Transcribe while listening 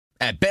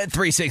At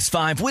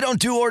Bet365, we don't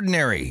do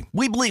ordinary.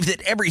 We believe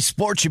that every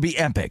sport should be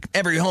epic.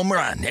 Every home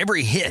run,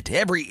 every hit,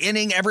 every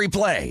inning, every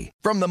play.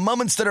 From the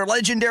moments that are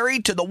legendary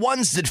to the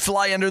ones that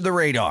fly under the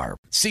radar.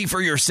 See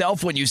for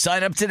yourself when you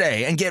sign up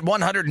today and get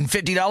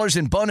 $150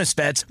 in bonus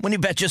bets when you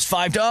bet just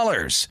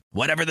 $5.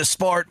 Whatever the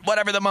sport,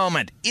 whatever the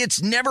moment,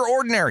 it's never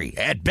ordinary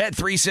at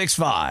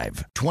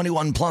Bet365.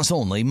 21 plus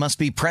only. Must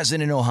be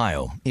present in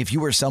Ohio. If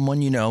you or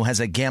someone you know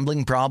has a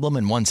gambling problem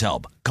and wants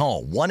help,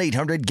 call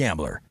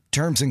 1-800-GAMBLER.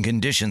 Terms and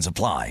conditions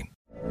apply.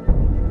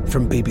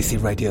 From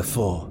BBC Radio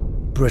 4,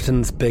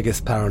 Britain's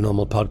biggest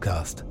paranormal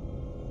podcast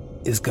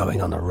is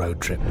going on a road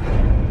trip.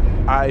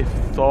 I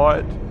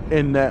thought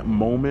in that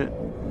moment,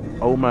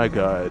 oh my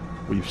God,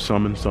 we've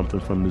summoned something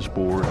from this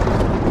board.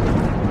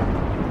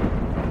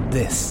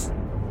 This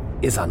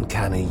is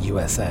Uncanny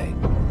USA.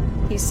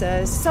 He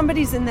says,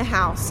 somebody's in the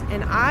house,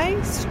 and I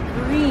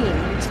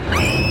screamed.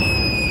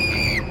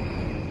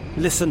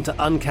 Listen to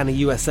Uncanny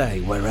USA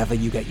wherever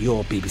you get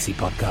your BBC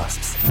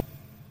podcasts,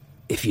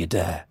 if you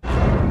dare.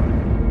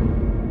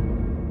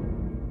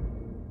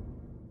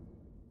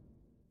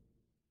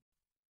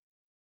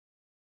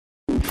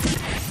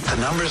 The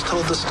numbers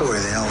told the story,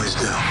 they always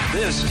do.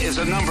 This is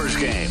A Numbers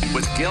Game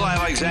with Gil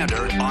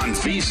Alexander on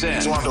VSiN.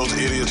 It's one of those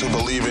idiots who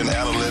believe in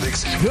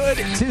analytics. Good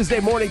Tuesday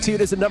morning to you.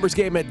 This is A Numbers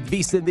Game at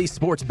VSiN, the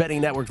sports betting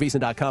network,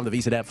 VSiN.com, the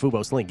VSiN app,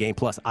 Fubo, Sling, Game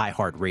Plus,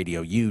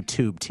 iHeartRadio,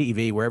 YouTube,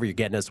 TV, wherever you're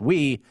getting us.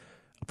 We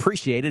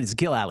appreciate it. It's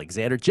Gil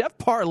Alexander. Jeff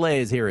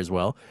Parlay is here as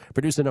well,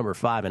 producer number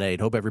 5 and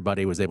 8. Hope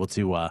everybody was able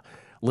to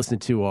listen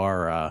to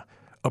our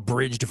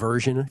abridged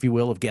version, if you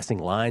will, of guessing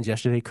lines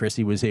yesterday.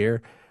 Chrissy was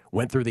here.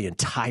 Went through the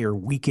entire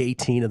Week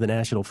 18 of the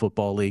National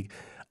Football League.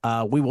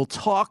 We will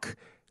talk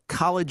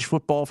college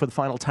football for the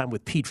final time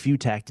with Pete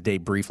Futak today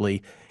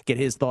briefly, get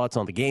his thoughts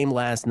on the game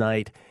last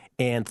night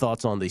and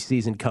thoughts on the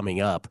season coming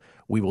up.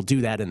 We will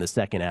do that in the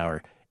second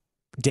hour.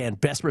 Dan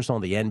Besbris on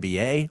the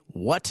NBA.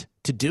 What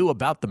to do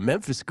about the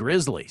Memphis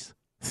Grizzlies?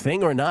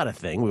 Thing or not a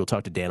thing? We will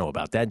talk to Dano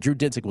about that. Drew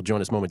Dinsick will join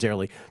us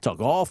momentarily.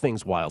 Talk all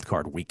things Wild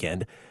Card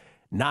Weekend.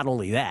 Not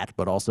only that,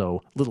 but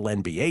also little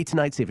NBA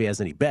tonight, see if he has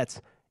any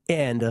bets.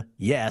 And,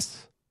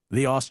 yes,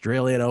 the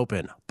Australian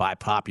Open by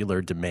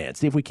popular demand.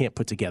 See if we can't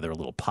put together a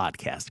little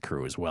podcast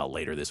crew as well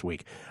later this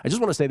week. I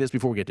just want to say this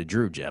before we get to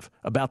Drew, Jeff,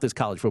 about this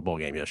college football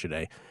game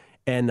yesterday.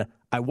 And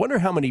I wonder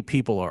how many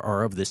people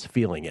are of this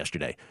feeling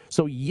yesterday.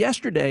 So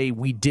yesterday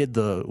we did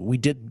not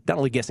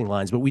only guessing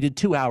lines, but we did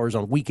 2 hours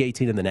on Week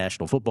 18 in the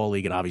National Football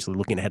League and obviously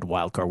looking ahead to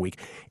Wild Card Week.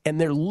 And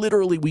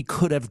we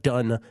could have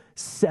done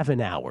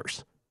 7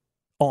 hours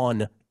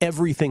on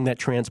everything that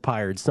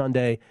transpired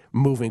Sunday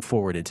moving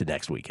forward into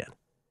next weekend.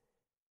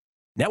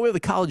 Now we have the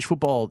college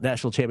football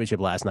national championship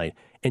last night.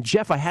 And,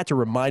 Jeff, I had to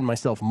remind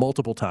myself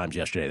multiple times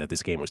yesterday that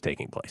this game was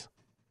taking place.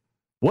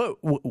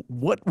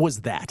 What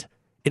was that?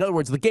 In other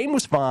words, the game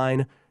was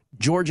fine.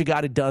 Georgia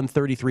got it done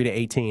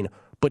 33-18.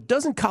 But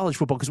doesn't college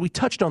football, because we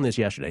touched on this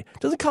yesterday,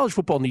 doesn't college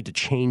football need to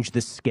change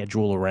this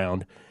schedule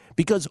around?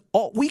 Because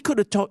we could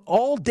have talked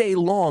all day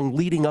long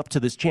leading up to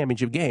this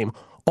championship game.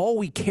 All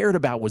we cared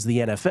about was the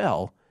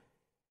NFL.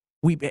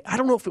 I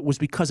don't know if it was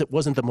because it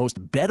wasn't the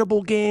most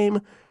bettable game.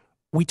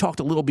 We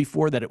talked a little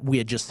before that we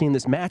had just seen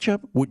this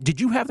matchup.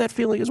 Did you have that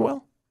feeling as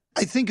well?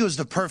 I think it was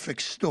the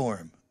perfect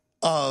storm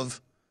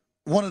of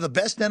one of the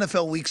best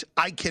NFL weeks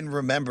I can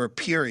remember,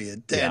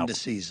 period, to end the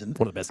season.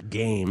 One of the best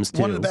games,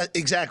 too.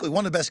 Exactly.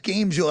 One of the best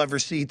games you'll ever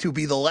see to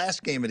be the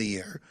last game of the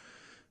year.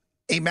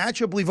 A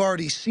matchup we've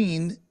already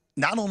seen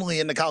not only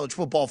in the college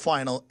football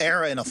final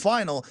era in a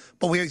final,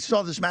 but we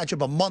saw this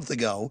matchup a month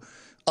ago.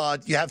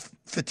 You have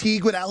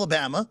fatigue with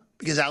Alabama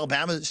because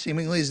Alabama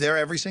seemingly is there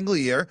every single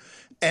year.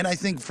 And I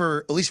think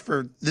at least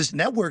for this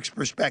network's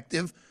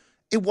perspective,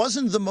 it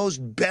wasn't the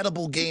most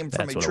bettable game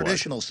from a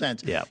traditional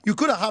sense. Yeah. You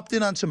could have hopped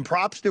in on some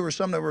props. There were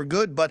some that were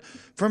good. But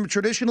from a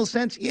traditional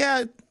sense,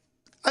 I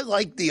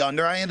liked the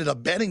under. I ended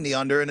up betting the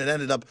under, and it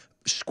ended up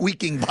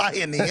squeaking by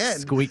in the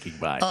end. Squeaking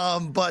by.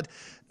 But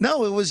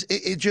no,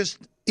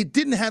 it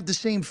didn't have the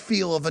same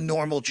feel of a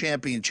normal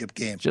championship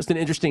game. Just an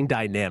interesting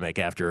dynamic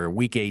after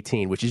Week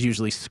 18, which is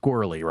usually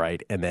squirrely,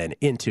 right? And then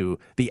into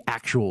the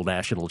actual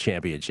national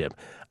championship.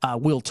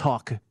 We'll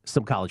talk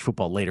some college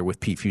football later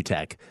with Pete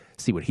Futak,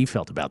 see what he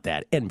felt about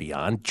that and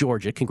beyond.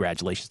 Georgia,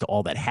 congratulations to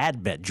all that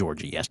had bet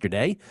Georgia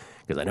yesterday,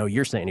 because I know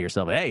you're saying to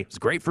yourself, hey, it's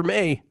great for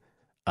me.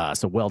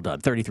 So well done.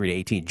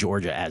 33-18,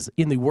 Georgia, as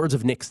in the words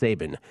of Nick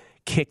Saban,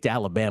 kicked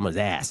Alabama's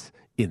ass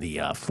in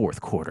the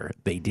fourth quarter.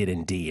 They did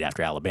indeed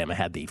after Alabama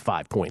had the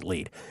 5-point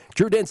lead.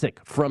 Drew Dinsick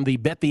from the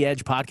Bet the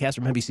Edge podcast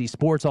from NBC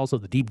Sports, also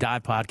the Deep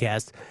Dive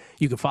podcast.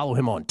 You can follow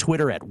him on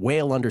Twitter at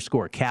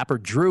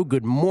whale_capper. Drew,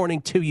 good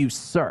morning to you,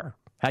 sir.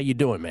 How you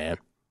doing, man?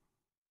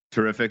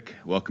 Terrific.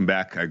 Welcome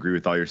back. I agree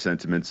with all your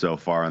sentiments so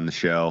far on the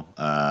show.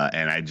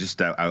 And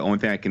only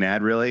thing I can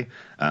add, really,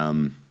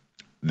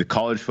 the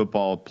college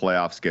football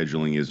playoff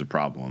scheduling is a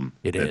problem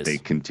that they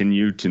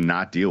continue to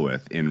not deal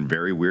with in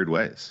very weird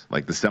ways.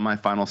 Like the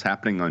semifinals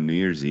happening on New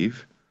Year's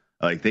Eve,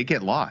 like they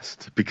get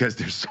lost because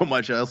there's so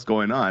much else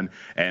going on.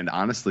 And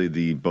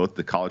honestly, both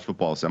the college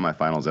football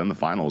semifinals and the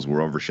finals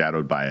were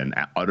overshadowed by an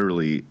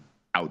utterly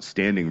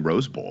outstanding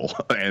Rose Bowl.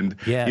 And,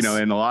 yes. you know,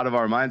 in a lot of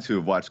our minds who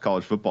have watched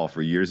college football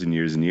for years and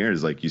years and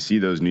years, like you see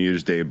those New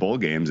Year's Day bowl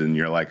games and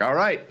you're like, all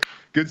right,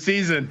 good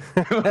season.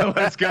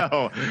 Let's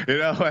go. You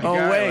know, like,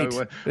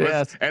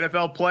 Yes.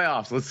 NFL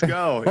playoffs. Let's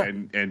go.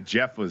 And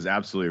Jeff was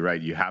absolutely right.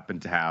 You happen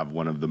to have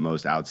one of the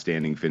most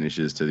outstanding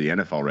finishes to the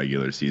NFL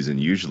regular season.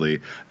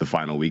 Usually the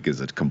final week is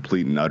a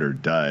complete and utter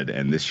dud.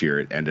 And this year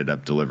it ended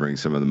up delivering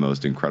some of the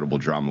most incredible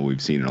drama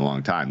we've seen in a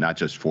long time, not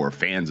just for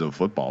fans of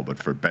football, but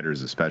for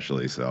bettors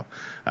especially. So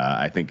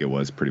I think it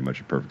was pretty much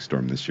a perfect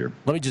storm this year.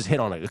 Let me just hit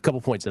on a couple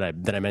points that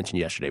I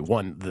mentioned yesterday.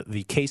 One,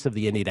 the case of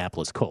the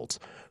Indianapolis Colts,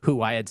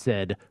 who I had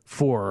said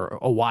for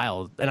a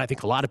while, and I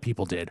think a lot of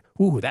people did,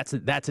 ooh, that's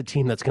a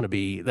team that's going to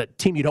be that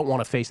team you don't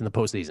want to face in the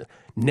postseason.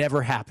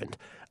 Never happened.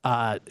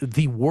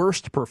 The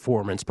worst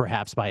performance,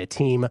 perhaps, by a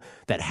team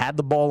that had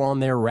the ball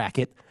on their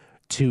racket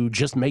to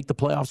just make the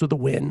playoffs with a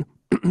win.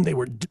 They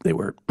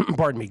were,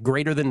 pardon me,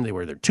 greater than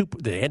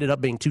they ended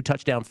up being 2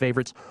 touchdown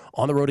favorites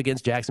on the road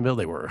against Jacksonville.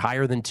 They were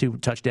higher than 2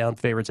 touchdown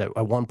favorites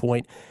at one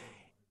point.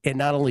 And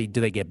not only do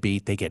they get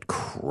beat, they get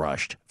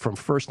crushed from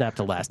first snap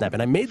to last snap.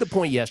 And I made the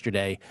point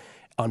yesterday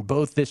on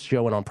both this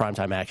show and on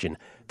Primetime Action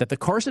that the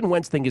Carson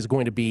Wentz thing is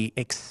going to be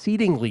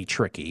exceedingly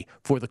tricky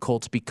for the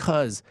Colts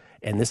because,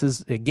 and this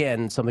is,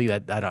 again, something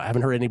that I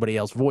haven't heard anybody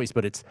else voice,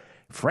 but it's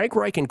Frank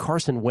Reich and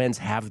Carson Wentz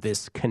have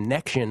this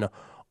connection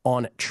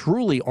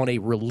truly on a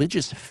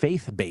religious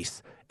faith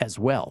base as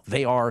well.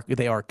 They are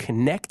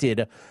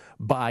connected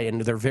by,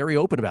 and they're very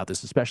open about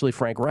this, especially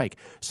Frank Reich.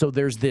 So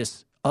there's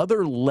this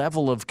other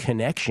level of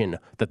connection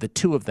that the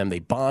two of them, they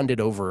bonded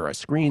over a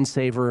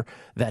screensaver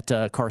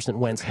that Carson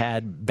Wentz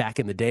had back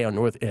in the day on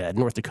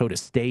North Dakota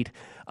State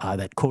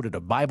that quoted a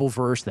Bible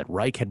verse that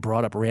Reich had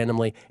brought up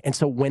randomly. And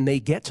so when they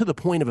get to the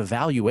point of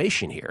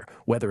evaluation here,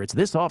 whether it's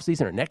this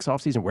offseason or next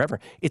offseason, wherever,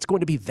 it's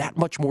going to be that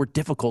much more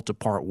difficult to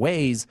part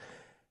ways.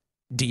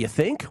 Do you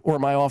think, or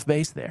am I off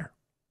base there?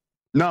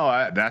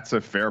 No, that's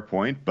a fair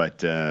point, but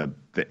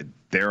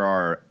there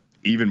are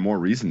even more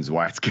reasons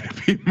why it's going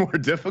to be more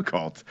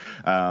difficult.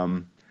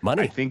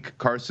 Money. I think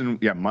Carson,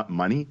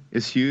 money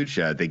is huge.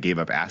 They gave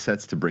up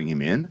assets to bring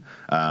him in.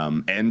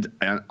 And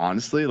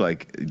honestly,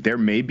 like there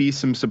may be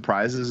some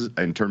surprises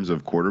in terms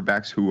of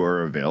quarterbacks who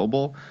are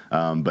available.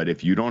 But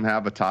if you don't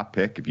have a top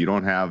pick, if you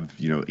don't have,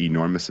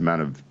 enormous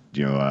amount of,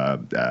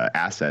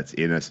 assets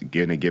in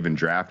a given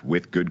draft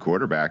with good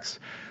quarterbacks,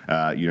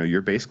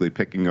 you're basically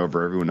picking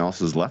over everyone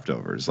else's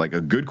leftovers. Like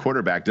a good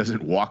quarterback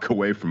doesn't walk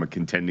away from a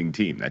contending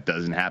team. That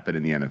doesn't happen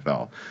in the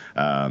NFL.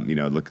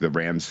 Look, the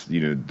Rams,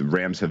 the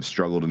Rams have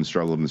struggled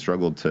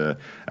to,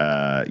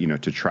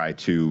 to try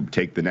to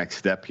take the next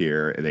step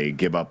here. They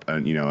give up,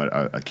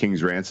 a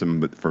king's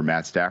ransom for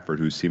Matt Stafford,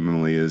 who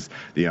seemingly is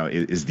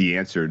the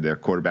answer, their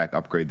quarterback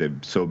upgrade they've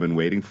so been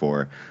waiting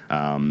for.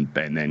 And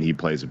then he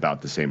plays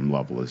about the same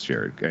level as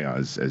Jared,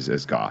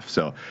 as Goff.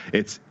 So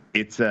it's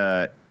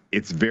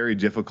very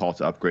difficult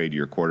to upgrade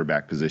your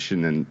quarterback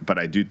position, but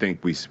I do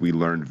think we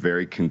learned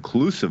very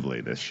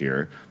conclusively this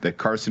year that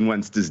Carson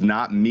Wentz does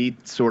not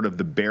meet sort of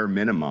the bare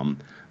minimum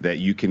that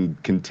you can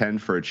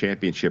contend for a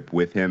championship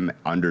with him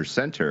under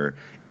center,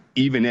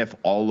 even if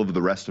all of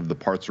the rest of the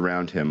parts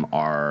around him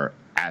are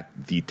at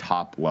the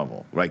top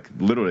level. Like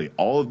literally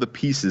all of the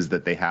pieces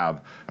that they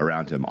have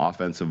around him,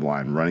 offensive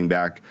line, running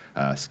back,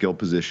 skill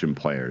position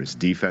players,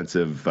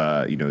 defensive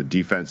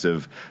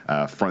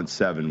front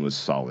seven was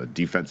solid.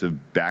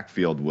 Defensive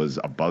backfield was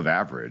above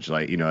average.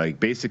 Like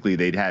basically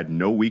they'd had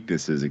no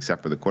weaknesses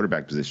except for the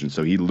quarterback position.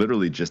 So he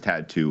literally just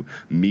had to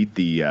meet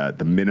the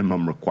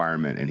minimum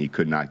requirement, and he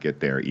could not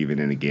get there even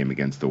in a game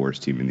against the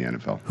worst team in the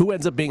NFL. Who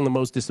ends up being the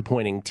most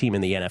disappointing team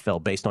in the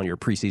NFL based on your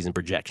preseason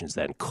projections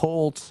then?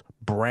 Colts,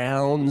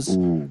 Browns,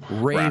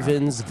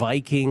 Ravens,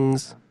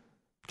 Vikings,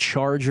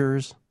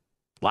 Chargers,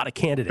 a lot of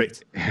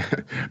candidates.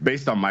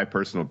 Based on my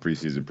personal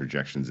preseason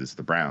projections, it's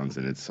the Browns,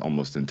 and it's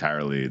almost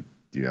entirely,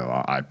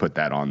 I put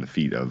that on the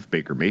feet of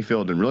Baker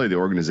Mayfield and really the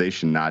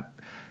organization not,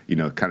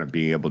 kind of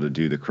being able to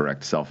do the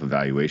correct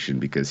self-evaluation,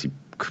 because he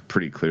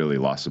pretty clearly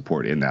lost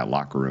support in that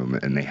locker room,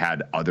 and they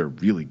had other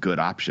really good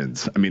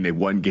options. I mean, they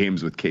won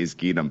games with Case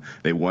Keenum.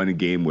 They won a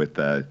game with,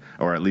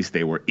 or at least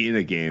they were in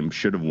a game,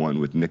 should have won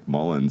with Nick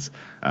Mullins.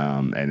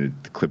 And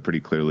it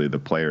pretty clearly the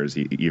players,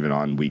 even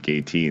on week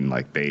 18,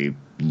 like they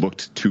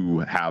looked to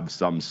have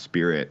some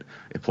spirit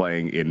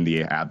playing in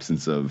the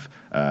absence of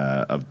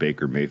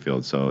Baker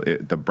Mayfield. So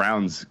the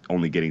Browns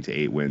only getting to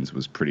 8 wins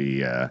was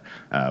pretty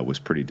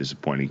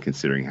disappointing,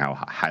 considering how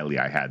highly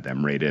I had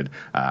them rated.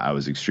 I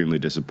was extremely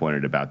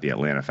disappointed about the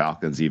Atlanta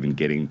Falcons. Even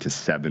getting to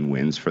 7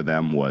 wins for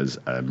them was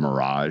a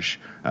mirage.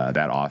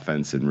 That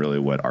offense and really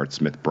what Art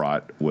Smith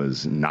brought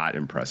was not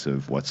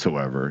impressive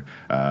whatsoever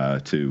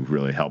to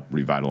really help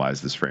revitalize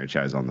this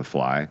franchise on the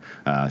fly.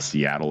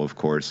 Seattle, of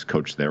course,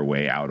 coached their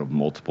way out of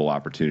multiple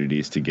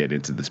opportunities to get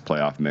into this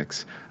playoff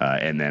mix.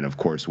 And then, of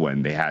course,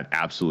 when they had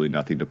absolutely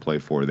nothing to play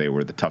for, they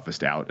were the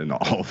toughest out in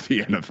all of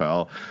the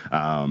NFL.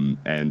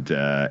 And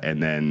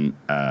then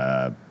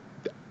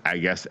I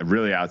guess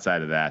really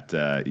outside of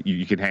that,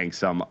 you can hang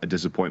some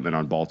disappointment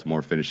on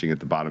Baltimore finishing at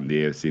the bottom of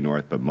the AFC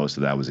North, but most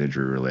of that was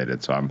injury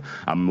related. So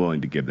I'm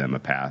willing to give them a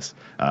pass.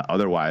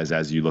 Otherwise,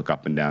 as you look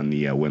up and down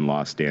the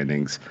win-loss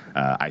standings,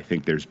 I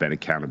think there's been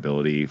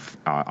accountability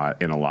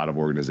in a lot of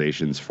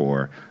organizations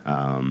for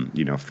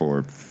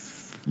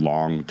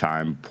long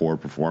time poor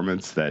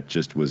performance that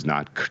just was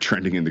not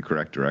trending in the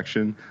correct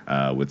direction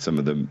with some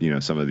of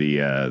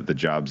the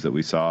jobs that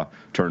we saw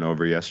turn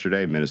over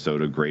yesterday.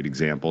 Minnesota, great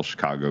example.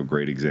 Chicago,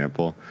 great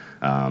example.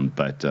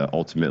 But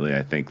ultimately,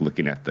 I think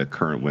looking at the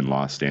current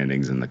win-loss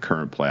standings and the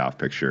current playoff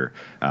picture,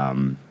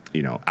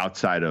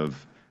 outside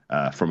of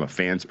from a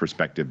fan's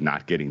perspective,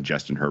 not getting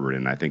Justin Herbert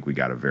in, I think we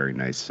got a very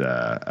nice,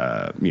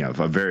 a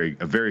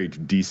very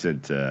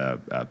decent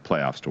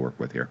playoffs to work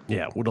with here.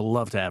 Yeah, would have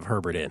loved to have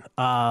Herbert in.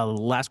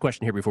 Last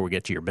question here before we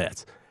get to your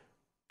bets.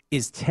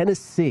 Is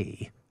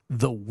Tennessee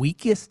the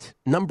weakest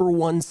number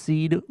 1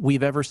 seed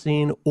we've ever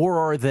seen, or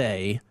are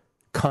they,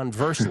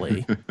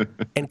 conversely,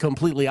 and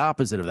completely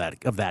opposite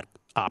of that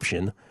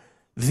option,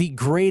 the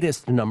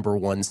greatest number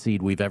 1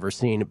 seed we've ever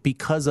seen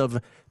because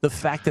of the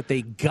fact that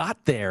they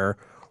got there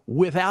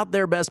without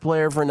their best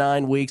player for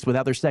 9 weeks,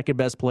 without their second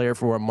best player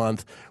for a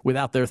month,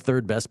 without their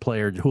third best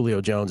player,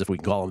 Julio Jones, if we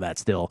can call him that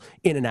still,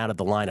 in and out of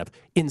the lineup.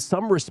 In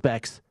some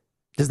respects,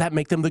 does that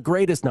make them the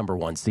greatest number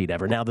 1 seed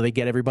ever now that they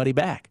get everybody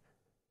back?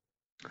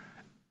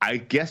 I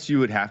guess you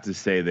would have to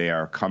say they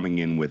are coming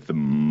in with the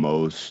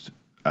most,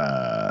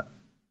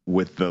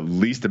 with the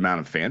least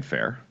amount of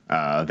fanfare.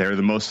 They're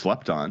the most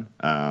slept on.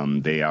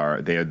 They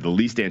are the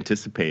least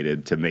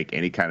anticipated to make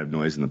any kind of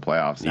noise in the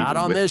playoffs. Not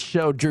on this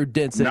show, Drew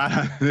Dinsick. Not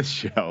on this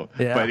show,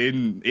 yeah. But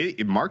in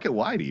market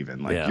wide,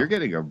 even you're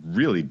getting a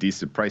really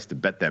decent price to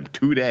bet them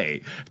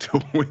today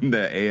to win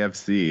the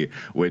AFC,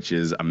 which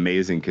is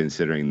amazing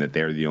considering that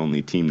they're the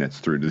only team that's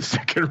through to the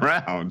second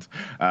round.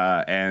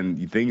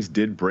 And things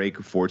did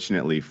break,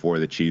 fortunately, for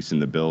the Chiefs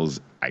and the Bills,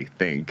 I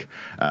think,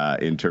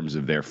 in terms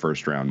of their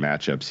first round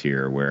matchups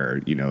here, where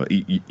you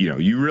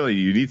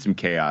need some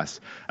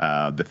chaos.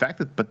 The fact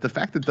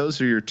that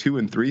those are your 2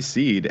 and 3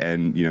 seed,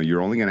 and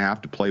you're only going to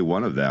have to play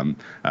one of them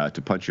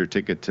to punch your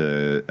ticket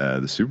to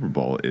the Super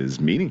Bowl is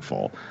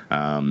meaningful.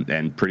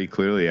 And pretty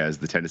clearly, as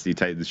the Tennessee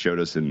Titans showed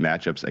us in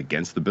matchups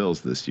against the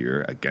Bills this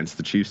year, against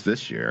the Chiefs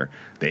this year,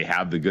 they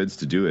have the goods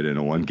to do it in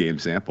a 1-game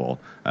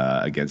sample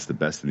against the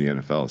best in the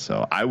NFL.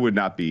 So I would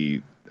not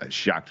be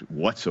shocked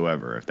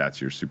whatsoever if that's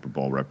your Super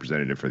Bowl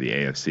representative for the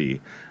AFC.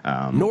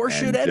 Nor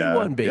should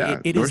anyone be. Yeah,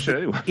 it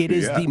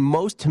is the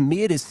most, to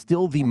me, it is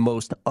still the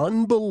most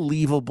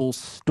unbelievable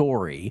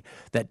story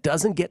that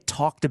doesn't get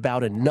talked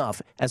about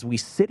enough as we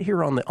sit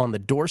here on the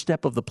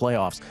doorstep of the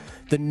playoffs.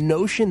 The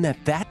notion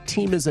that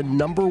team is a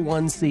number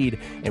 1 seed,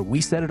 and we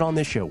said it on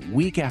this show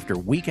week after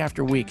week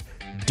after week,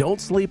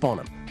 don't sleep on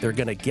them. They're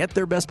going to get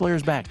their best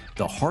players back.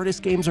 The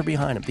hardest games are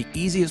behind them. The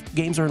easiest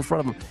games are in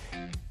front of them.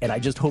 And I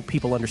just hope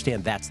people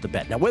understand that's the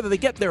bet. Now, whether they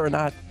get there or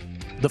not,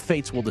 the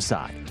fates will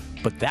decide.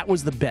 But that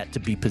was the bet, to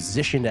be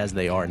positioned as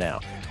they are now.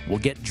 We'll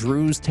get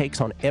Drew's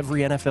takes on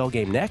every NFL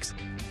game next.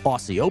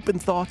 Aussie Open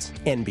thoughts,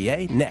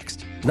 NBA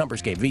next.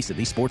 Numbers Game, VSiN,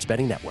 the Sports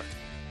Betting Network.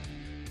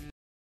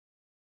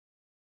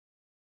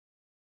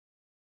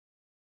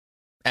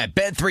 At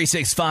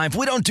Bet365,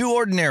 we don't do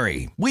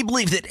ordinary. We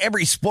believe that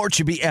every sport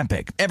should be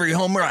epic. Every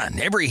home run,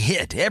 every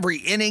hit, every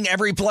inning,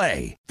 every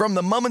play. From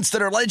the moments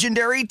that are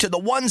legendary to the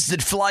ones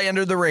that fly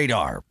under the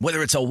radar.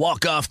 Whether it's a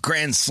walk-off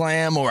grand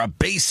slam or a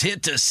base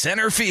hit to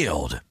center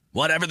field.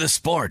 Whatever the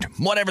sport,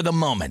 whatever the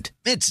moment.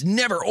 It's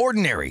never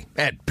ordinary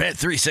at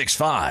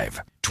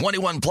Bet365.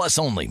 21 plus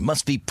only.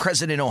 Must be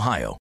present in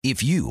Ohio.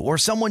 If you or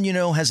someone you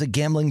know has a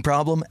gambling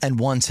problem and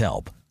wants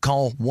help,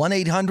 call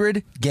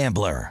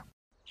 1-800-GAMBLER.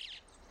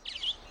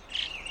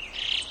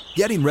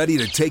 Getting ready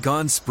to take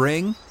on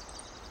spring?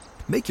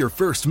 Make your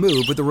first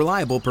move with the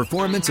reliable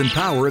performance and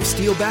power of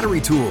Steel battery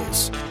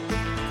tools.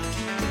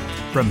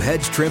 From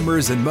hedge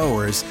trimmers and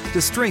mowers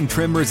to string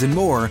trimmers and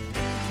more,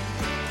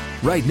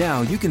 right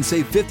now you can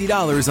save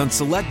 $50 on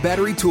select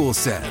battery tool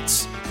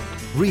sets.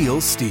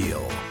 Real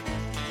Steel.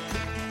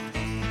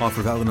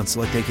 Offer valid on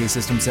select AK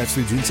system sets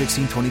through June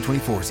 16,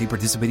 2024. See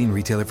participating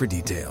retailer for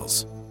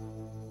details.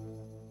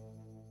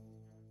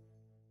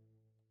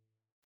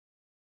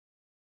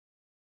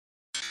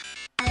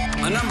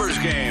 The Numbers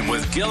Game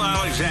with Gil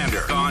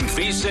Alexander on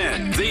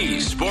VSiN, the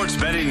Sports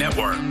Betting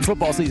Network.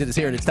 Football season is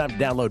here, and it's time to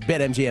download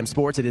BetMGM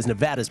Sports. It is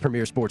Nevada's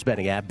premier sports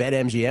betting app.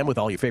 BetMGM, with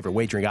all your favorite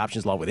wagering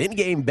options, along with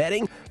in-game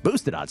betting,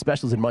 boosted odds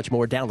specials, and much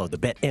more. Download the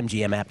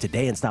BetMGM app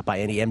today and stop by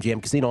any MGM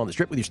casino on the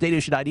Strip with your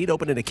state-issued ID to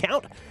open an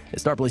account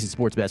and start placing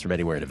sports bets from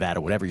anywhere in Nevada.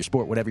 Whatever your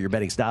sport, whatever your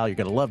betting style, you're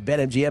going to love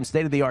BetMGM.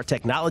 State-of-the-art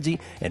technology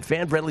and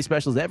fan-friendly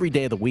specials every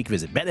day of the week.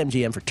 Visit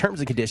BetMGM for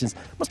terms and conditions.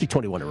 Must be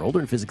 21 or older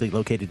and physically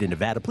located in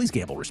Nevada. Please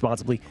gamble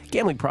responsibly.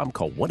 Gambling problem?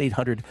 Call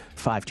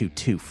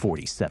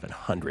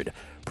 1-800-522-4700.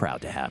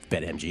 Proud to have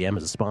BetMGM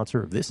as a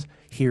sponsor of this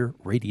here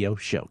radio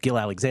show. Gil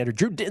Alexander,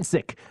 Drew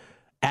Dinsick,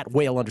 at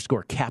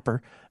Whale_Capper,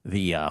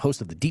 the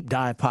host of the Deep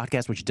Dive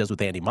podcast, which he does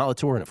with Andy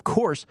Molitor, and of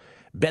course,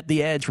 Bet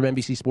the Edge from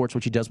NBC Sports,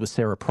 which he does with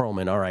Sarah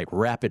Perlman. All right,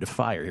 rapid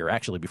fire here.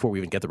 Actually, before we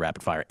even get the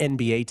rapid fire,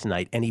 NBA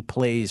tonight, any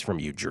plays from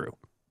you, Drew?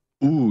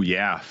 Ooh,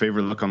 yeah.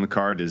 Favorite look on the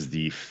card is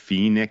the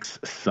Phoenix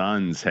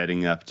Suns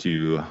heading up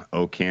to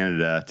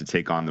Canada to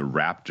take on the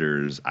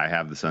Raptors. I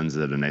have the Suns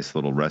at a nice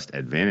little rest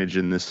advantage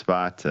in this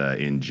spot.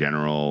 In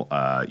general,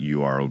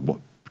 you are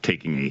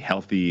taking a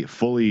healthy,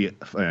 fully,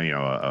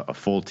 a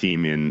full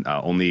team in.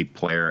 Only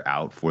player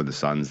out for the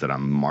Suns that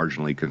I'm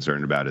marginally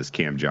concerned about is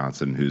Cam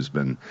Johnson, who's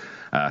been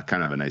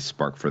kind of a nice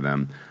spark for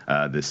them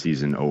this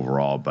season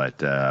overall. But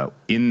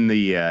in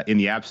the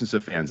absence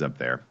of fans up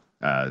there,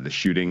 the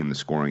shooting and the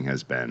scoring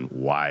has been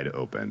wide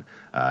open,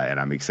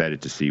 and I'm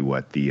excited to see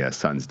what the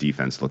Suns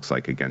defense looks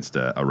like against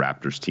a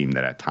Raptors team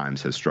that at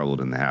times has struggled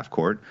in the half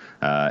court.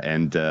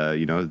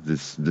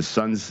 The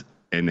Suns.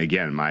 And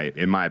again,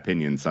 in my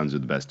opinion, Suns are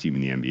the best team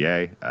in the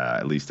NBA,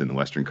 at least in the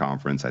Western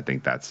Conference. I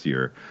think that's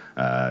your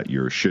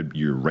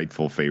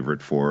rightful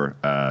favorite for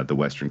the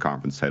Western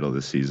Conference title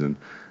this season.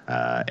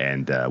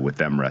 And with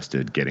them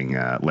rested,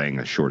 laying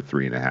a short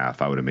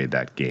 3.5, I would have made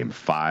that game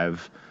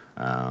 5.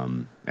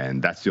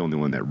 And that's the only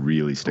one that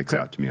really sticks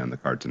out to me on the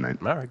card tonight.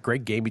 All right,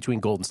 great game between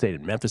Golden State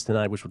and Memphis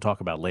tonight, which we'll talk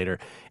about later.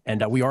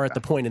 And we are at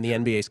the point in the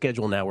NBA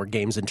schedule now where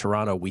games in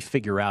Toronto, we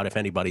figure out if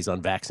anybody's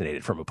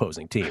unvaccinated from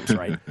opposing teams,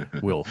 right?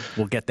 We'll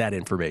get that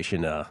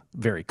information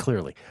very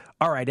clearly.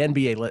 All right,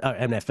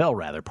 NFL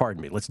rather,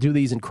 pardon me. Let's do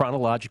these in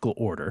chronological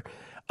order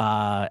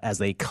as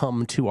they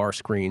come to our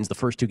screens. The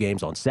first two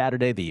games on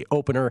Saturday, the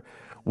opener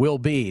will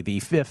be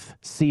the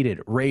 5th-seeded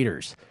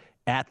Raiders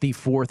at the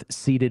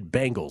 4th-seeded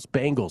Bengals.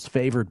 Bengals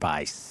favored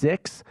by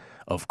 6.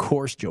 Of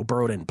course, Joe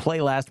Burrow didn't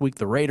play last week.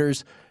 The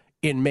Raiders,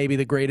 in maybe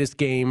the greatest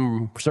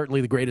game,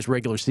 certainly the greatest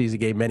regular season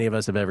game many of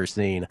us have ever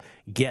seen,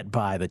 get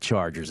by the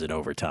Chargers in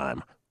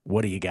overtime.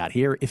 What do you got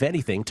here? If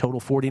anything,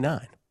 total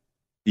 49.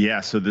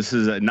 Yeah, so this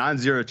is a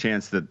non-zero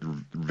chance that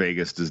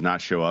Vegas does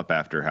not show up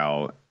after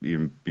how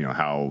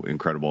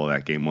incredible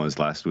that game was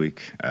last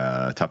week.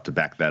 Tough to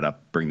back that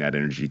up, bring that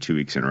energy 2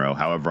 weeks in a row.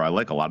 However, I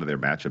like a lot of their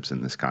matchups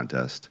in this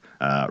contest.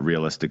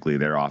 Realistically,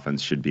 their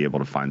offense should be able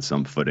to find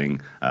some footing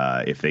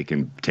if they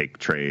can take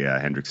Trey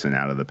Hendrickson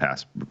out of the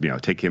pass,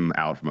 take him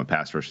out from a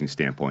pass rushing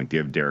standpoint,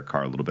 give Derek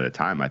Carr a little bit of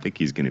time. I think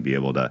he's going to be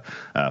able to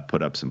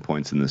put up some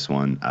points in this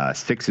one.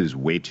 6 is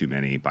way too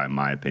many, by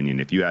my opinion.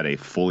 If you had a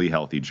fully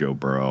healthy Joe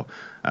Burrow,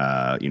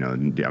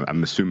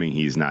 I'm assuming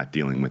he's not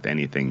dealing with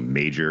anything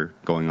major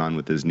going on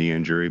with his knee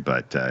injury,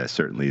 but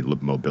certainly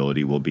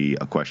mobility will be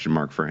a question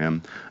mark for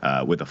him.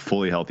 With a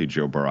fully healthy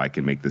Joe Burrow, I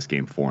can make this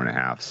game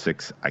 4.5.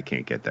 6, I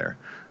can't get there.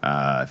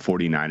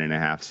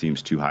 49.5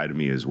 seems too high to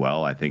me as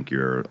well. I think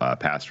your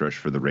pass rush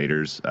for the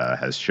Raiders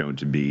has shown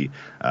to be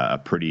a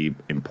pretty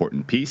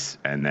important piece.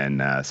 And then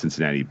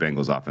Cincinnati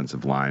Bengals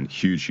offensive line,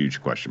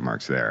 huge question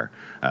marks there.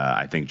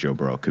 I think Joe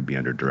Burrow could be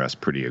under duress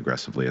pretty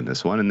aggressively in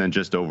this one. And then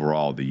just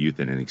overall, the youth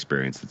and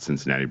inexperience that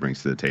Cincinnati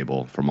brings to the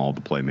table from all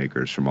the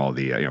playmakers, from all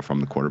the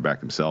from the quarterback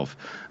himself,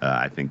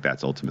 I think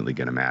that's ultimately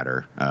going to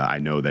matter. I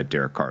know that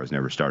Derek Carr has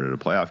never started a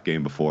playoff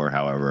game before.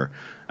 However,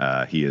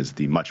 he is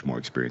the much more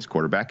experienced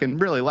quarterback, and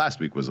really last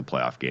week was a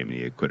playoff game, and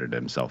he acquitted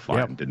himself fine.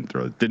 Yep.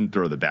 Didn't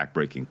throw the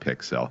back-breaking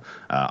pick. So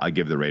I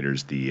give the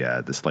Raiders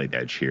the slight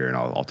edge here, and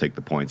I'll take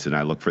the points, and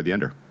I look for the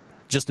under.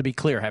 Just to be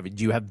clear,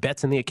 do you have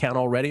bets in the account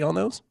already on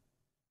those?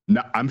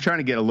 No, I'm trying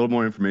to get a little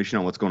more information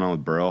on what's going on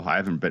with Burrow. I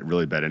haven't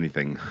really bet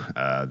anything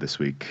this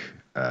week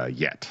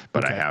yet,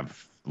 but okay.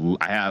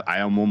 I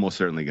am almost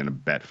certainly going to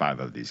bet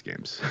 5 of these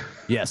games.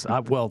 Yes.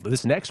 Well,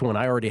 this next one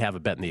I already have a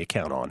bet in the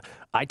account on.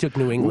 I took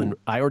New England. Ooh.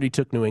 I already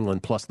took New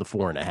England plus the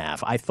 4.5.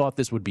 I thought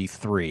this would be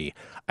 3.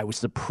 I was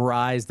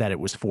surprised that it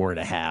was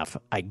 4.5.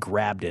 I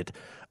grabbed it.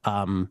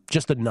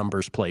 Just a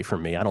numbers play for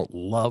me. I don't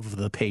love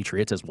the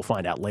Patriots, as we'll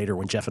find out later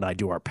when Jeff and I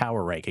do our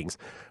power rankings,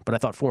 but I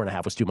thought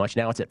 4.5 was too much.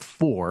 Now it's at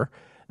 4.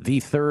 The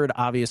third,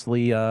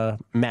 obviously,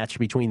 match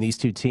between these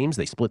two teams.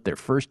 They split their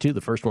first 2. The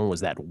first one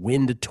was that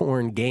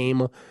wind-torn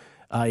game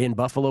in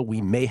Buffalo.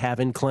 We may have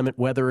inclement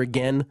weather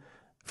again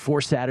for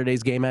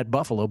Saturday's game at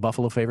Buffalo.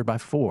 Buffalo favored by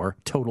 4,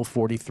 total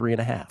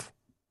 43.5.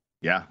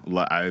 Yeah,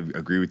 I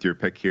agree with your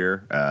pick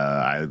here.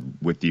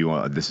 With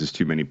you, this is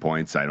too many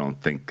points. I don't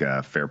think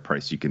fair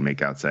price you can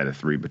make outside of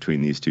 3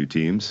 between these two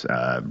teams.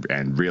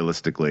 And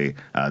realistically,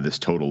 this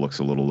total looks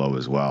a little low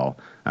as well.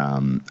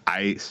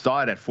 I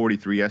saw it at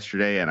 43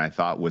 yesterday, and I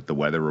thought with the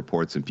weather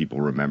reports and people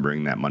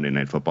remembering that Monday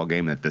Night Football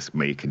game that this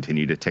may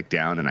continue to tick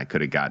down, and I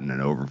could have gotten an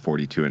over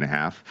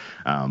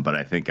 42.5. But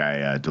I think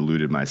I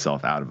deluded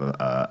myself out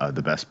of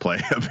the best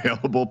play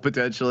available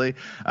potentially.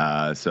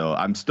 So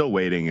I'm still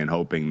waiting and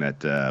hoping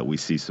that we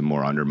see some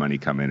more under money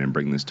come in and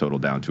bring this total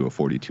down to a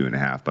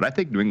 42.5. But I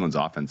think New England's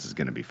offense is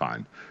going to be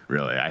fine,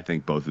 really. I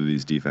think both of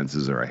these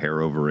defenses are a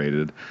hair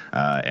overrated.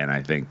 And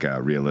I think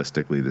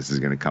realistically, this is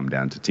going to come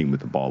down to team with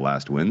the ball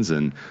last wins.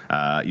 And,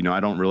 I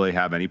don't really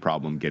have any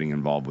problem getting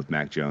involved with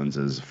Mac Jones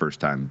as a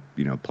first-time,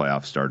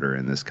 playoff starter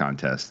in this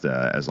contest,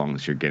 as long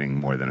as you're getting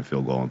more than a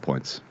field goal in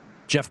points.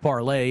 Jeff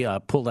Parlay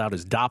pulled out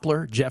his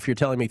Doppler. Jeff, you're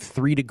telling me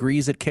 3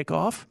 degrees at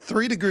kickoff?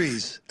 3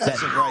 degrees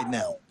as of right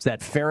now. Is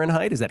that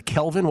Fahrenheit? Is that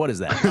Kelvin? What is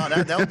that?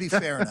 No, that would be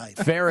Fahrenheit.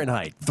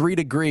 Fahrenheit, 3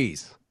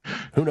 degrees.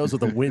 Who knows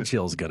what the wind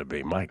chill is going to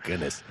be? My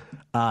goodness.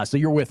 So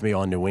you're with me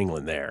on New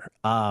England there.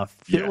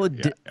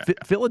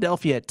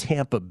 Philadelphia at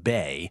Tampa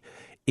Bay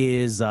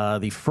is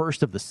the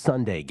first of the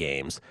Sunday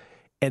games.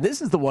 And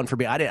this is the one for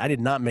me. I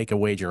did not make a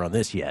wager on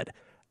this yet.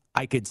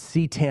 I could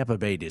see Tampa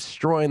Bay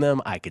destroying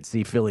them. I could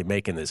see Philly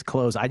making this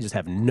close. I just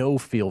have no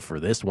feel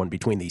for this one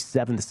between the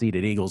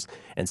 7th-seeded Eagles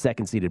and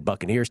 2nd-seeded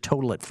Buccaneers.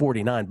 Total at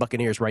 49.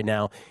 Buccaneers right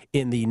now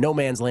in the no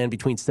man's land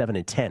between 7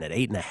 and 10 at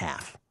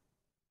 8.5.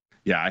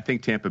 Yeah, I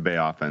think Tampa Bay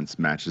offense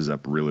matches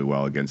up really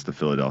well against the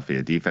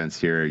Philadelphia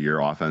defense here. Your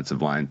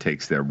offensive line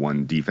takes their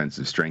one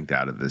defensive strength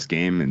out of this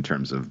game in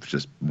terms of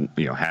just,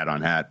 hat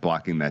on hat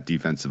blocking that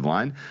defensive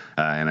line.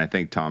 And I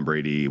think Tom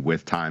Brady,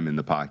 with time in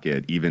the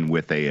pocket, even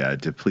with a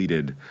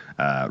depleted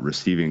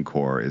receiving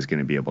core, is going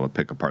to be able to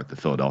pick apart the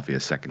Philadelphia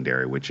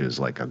secondary, which is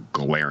like a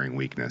glaring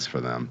weakness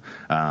for them.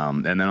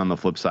 And then on the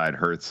flip side,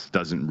 Hurts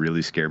doesn't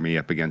really scare me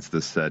up against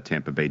this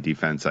Tampa Bay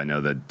defense. I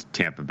know that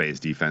Tampa Bay's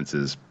defense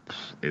is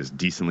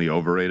decently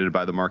overrated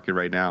by the market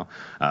right now,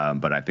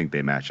 but I think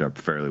they match up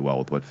fairly well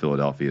with what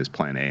Philadelphia's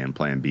plan A and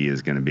plan B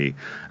is going to be.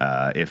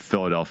 If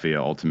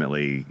Philadelphia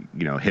ultimately,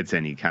 hits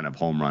any kind of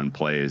home run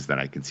plays, then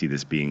I can see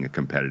this being a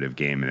competitive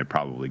game, and it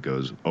probably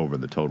goes over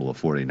the total of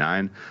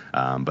 49.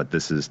 But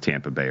this is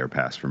Tampa Bay or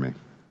pass for me.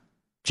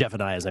 Jeff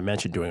and I, as I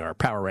mentioned, doing our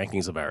power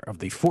rankings of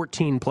the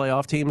 14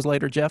 playoff teams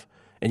later, Jeff.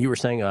 And you were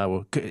saying,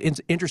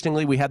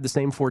 interestingly, we had the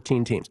same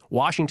 14 teams.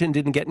 Washington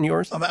didn't get in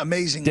yours?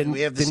 Amazingly, we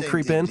have the didn't same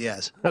creep teams, in?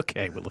 yes.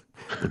 Okay, we'll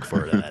look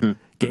forward to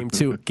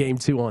that. Game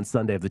two on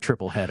Sunday of the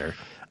triple header,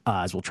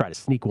 as we'll try to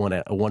sneak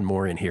one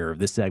more in here of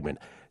this segment.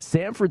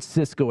 San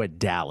Francisco at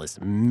Dallas.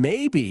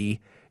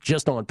 Maybe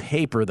just on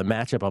paper, the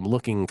matchup I'm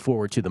looking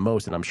forward to the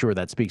most, and I'm sure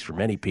that speaks for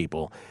many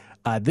people.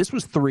 This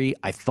was 3.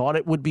 I thought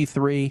it would be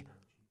 3.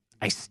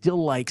 I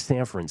still like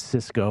San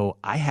Francisco.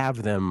 I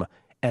have them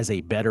as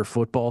a better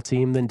football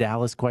team than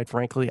Dallas, quite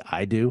frankly.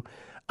 I do.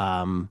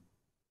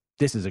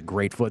 This is a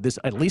great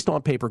at least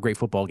on paper, great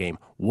football game.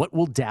 What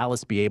will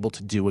Dallas be able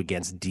to do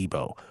against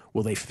Debo?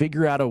 Will they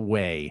figure out a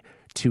way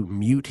to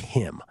mute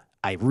him?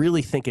 I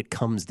really think it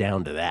comes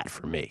down to that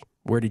for me.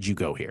 Where did you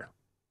go here?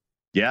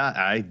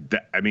 Yeah,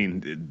 I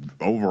mean,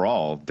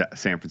 overall,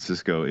 San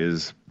Francisco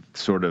is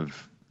sort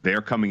of,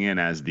 they're coming in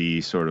as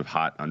the sort of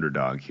hot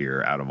underdog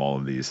here out of all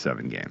of these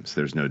 7 games.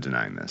 There's no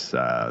denying this.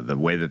 The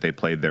way that they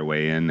played their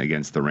way in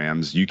against the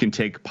Rams, you can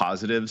take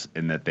positives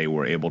in that they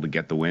were able to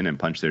get the win and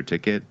punch their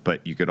ticket,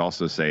 but you could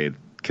also say,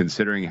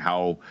 considering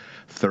how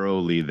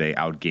thoroughly they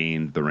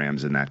outgained the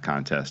Rams in that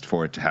contest,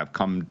 for it to have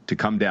come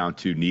down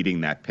to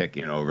needing that pick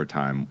in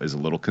overtime is a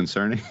little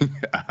concerning.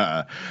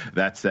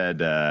 That said,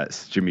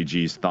 Jimmy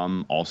G's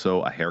thumb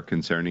also a hair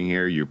concerning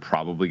here. You're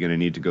probably going to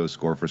need to go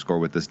score for score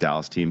with this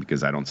Dallas team,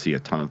 because I don't see a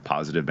ton of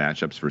positive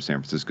matchups for San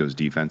Francisco's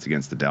defense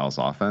against the Dallas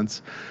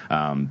offense.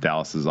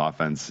 Dallas's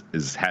offense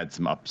has had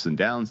some ups and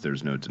downs.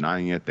 There's no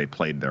denying it. They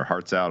played their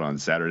hearts out on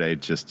Saturday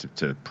just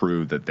to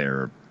prove that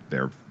they're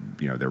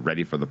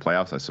ready for the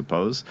playoffs, I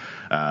suppose.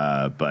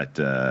 But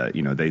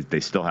they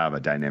still have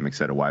a dynamic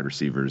set of wide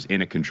receivers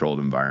in a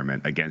controlled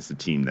environment against a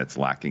team that's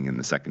lacking in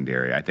the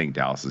secondary. I think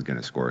Dallas is going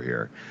to score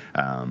here.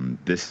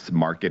 This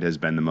market has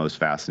been the most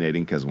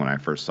fascinating, because when I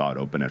first saw it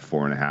open at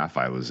 4.5,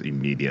 I was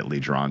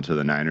immediately drawn to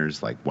the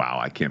Niners. Like, wow,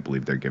 I can't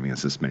believe they're giving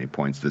us this many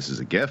points. This is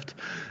a gift.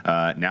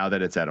 Now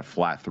that it's at a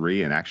flat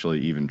 3 and actually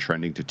even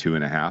trending to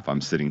 2.5,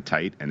 I'm sitting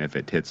tight. And if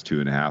it hits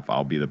 2.5,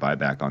 I'll be the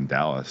buyback on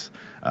Dallas.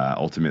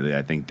 Ultimately,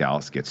 I think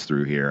Dallas gets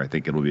through here. I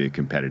think it'll be a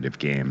competitive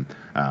game,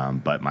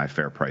 but my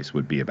fair price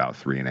would be about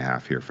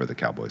 3.5 here for the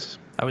Cowboys.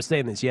 I was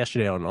saying this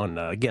yesterday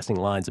on guessing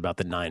lines about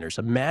the Niners.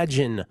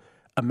 Imagine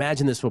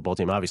this football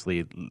team.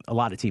 Obviously, a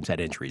lot of teams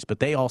had injuries, but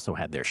they also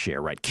had their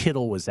share, right?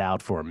 Kittle was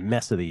out for a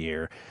mess of the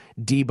year.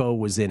 Debo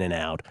was in and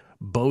out.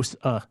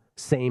 Bosa,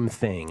 same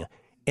thing.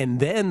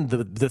 And then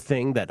the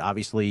thing that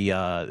obviously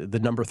the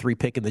number 3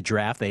 pick in the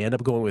draft, they end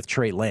up going with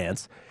Trey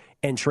Lance.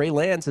 And Trey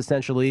Lance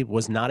essentially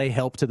was not a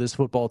help to this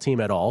football team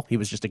at all. He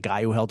was just a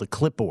guy who held a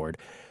clipboard.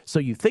 So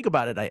you think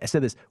about it, I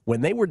said this,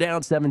 when they were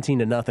down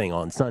 17-0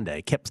 on Sunday,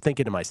 I kept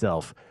thinking to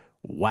myself,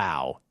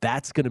 wow,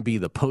 that's going to be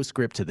the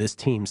postscript to this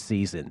team's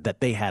season,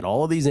 that they had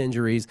all of these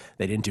injuries.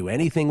 They didn't do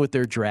anything with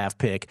their draft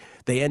pick.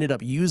 They ended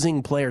up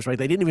using players, right?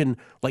 They didn't even,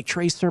 like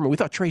Trey Sermon. We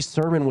thought Trey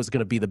Sermon was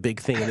going to be the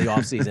big thing in the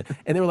offseason.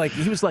 And they were like,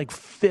 he was like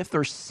 5th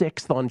or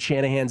 6th on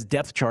Shanahan's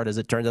depth chart, as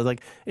it turns out. I was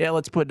like, yeah,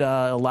 let's put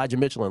Elijah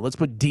Mitchell in. Let's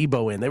put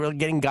Debo in. They were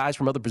getting guys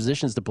from other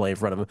positions to play in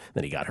front of him.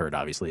 Then he got hurt,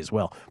 obviously, as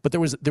well. But there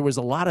was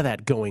a lot of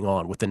that going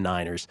on with the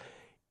Niners,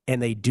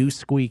 and they do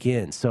squeak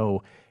in.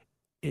 So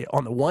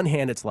on the one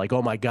hand, it's like,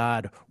 oh, my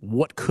God,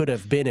 what could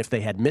have been if they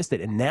had missed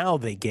it? And now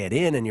they get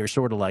in, and you're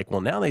sort of like, well,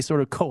 now they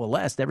sort of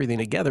coalesced everything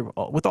together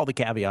with all the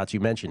caveats you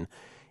mentioned.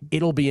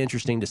 It'll be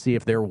interesting to see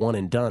if they're one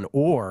and done,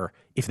 or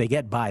if they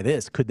get by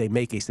this, could they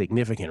make a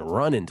significant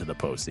run into the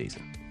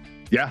postseason?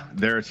 Yeah,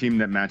 they're a team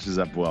that matches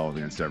up well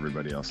against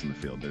everybody else in the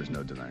field. There's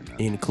no denying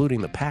that.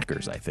 Including the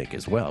Packers, I think,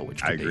 as well,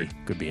 which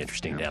could be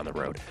interesting down the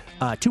road.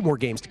 2 more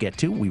games to get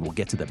to. We will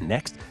get to them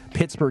next.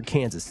 Pittsburgh,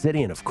 Kansas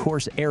City, and, of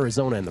course,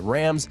 Arizona and the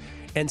Rams.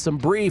 And some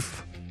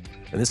brief,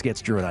 and this gets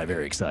Drew and I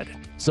very excited,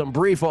 some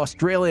brief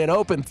Australian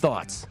Open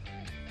thoughts.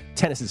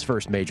 Tennis's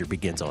first major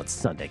begins on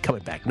Sunday.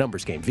 Coming back,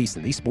 Numbers Game,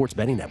 VSiN, the Sports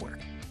Betting Network.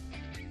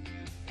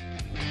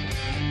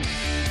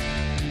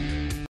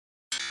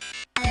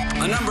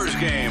 A Numbers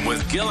Game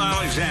with Gil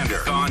Alexander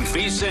on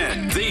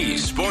VSiN, the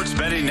Sports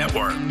Betting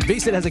Network.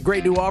 VSiN has a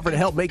great new offer to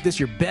help make this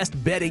your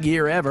best betting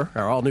year ever.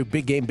 Our all-new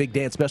Big Game Big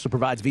Dance special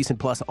provides VSiN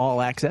Plus All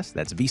Access.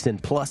 That's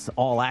VSiN Plus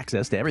All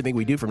Access to everything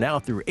we do from now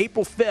through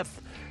April 5th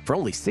for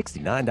only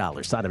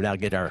 $69. Sign up now to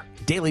get our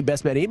daily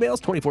best bet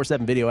emails,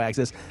 24/7 video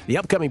access, the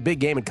upcoming big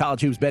game and college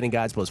hoops betting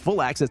guides, plus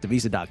full access to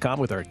VSiN.com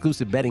with our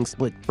exclusive betting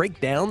split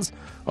breakdowns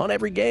on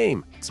every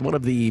game. It's one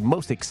of the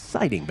most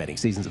exciting betting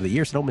seasons of the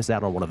year, so don't miss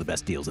out on one of the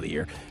best deals of the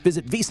year.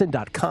 Visit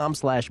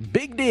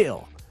VSiN.com/big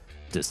deal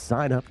to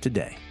sign up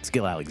today. It's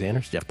Gil Alexander,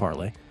 Jeff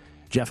Parlay.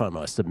 Jeff,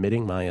 I'm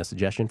submitting my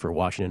suggestion for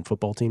Washington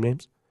football team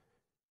names.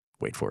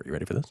 Wait for it. You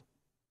ready for this?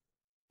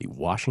 The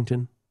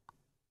Washington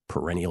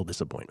Perennial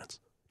Disappointments.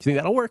 Do you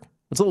think that'll work?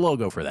 What's the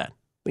logo for that?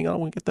 Think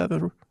I'll get that?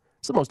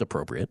 It's the most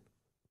appropriate.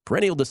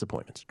 Perennial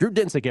Disappointments. Drew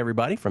Dinsick,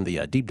 everybody, from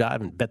the Deep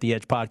Dive and Bet the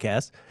Edge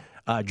podcast.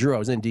 Drew, I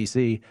was in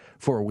D.C.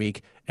 for a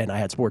week, and I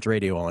had sports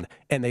radio on,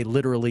 and they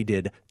literally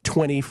did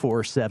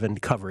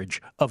 24/7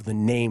 coverage of the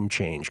name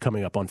change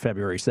coming up on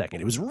February 2nd.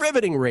 It was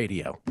riveting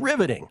radio.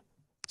 Riveting.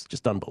 It's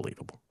just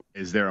unbelievable.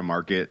 Is there a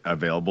market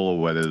available,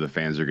 whether the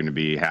fans are going to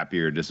be happy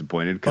or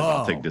disappointed? Because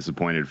I'll take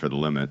disappointed for the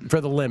limit.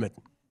 For the limit.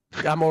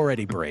 I'm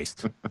already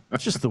braced.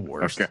 It's just the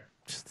worst. Okay.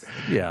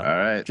 Yeah. All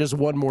right. Just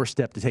one more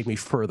step to take me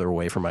further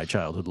away from my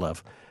childhood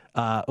love.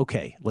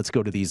 Okay, let's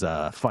go to these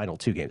final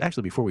 2 games.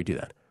 Actually, before we do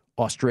that,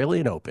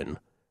 Australian Open.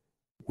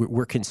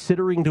 We're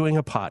considering doing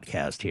a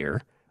podcast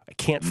here. I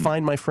can't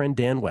find my friend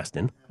Dan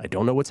Weston. I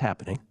don't know what's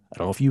happening. I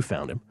don't know if you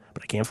found him,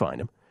 but I can't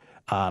find him.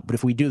 But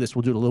if we do this,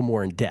 we'll do it a little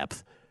more in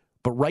depth.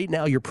 But right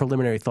now, your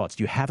preliminary thoughts.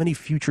 Do you have any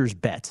futures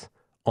bets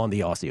on the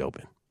Aussie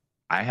Open?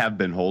 I have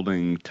been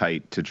holding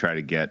tight to try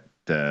to get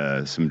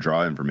some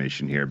draw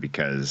information here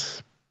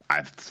because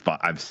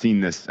I've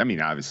seen this. I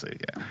mean, obviously,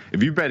 yeah.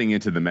 If you're betting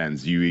into the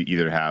men's, you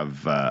either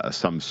have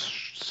some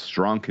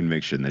strong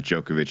conviction that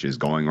Djokovic is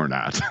going or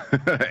not,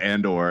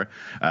 and or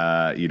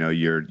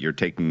you're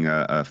taking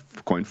a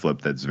coin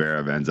flip that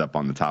Zverev ends up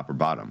on the top or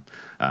bottom.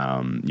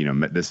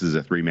 This is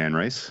a 3-man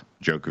race: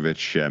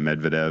 Djokovic,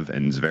 Medvedev,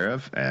 and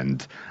Zverev,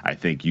 and I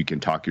think you can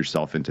talk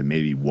yourself into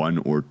maybe 1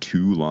 or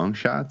 2 long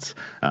shots.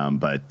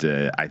 But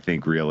I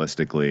think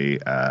realistically,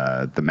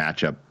 the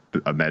matchup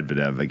of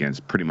Medvedev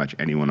against pretty much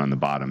anyone on the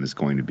bottom is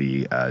going to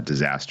be a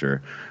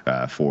disaster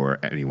for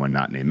anyone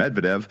not named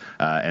Medvedev.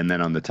 And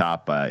then on the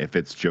top, if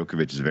it's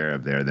Djokovic,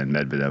 Zverev there, then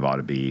Medvedev ought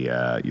to be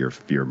your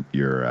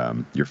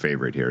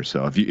favorite here.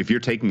 So if you're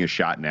taking a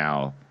shot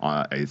now,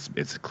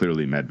 it's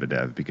clearly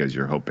Medvedev because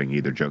you're hoping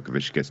either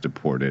Djokovic gets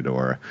deported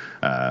or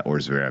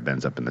Zverev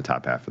ends up in the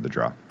top half of the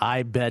draw.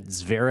 I bet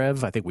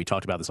Zverev. I think we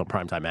talked about this on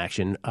Primetime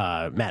Action.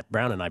 Matt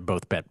Brown and I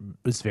both bet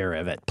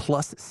Zverev at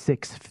plus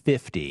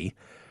 650.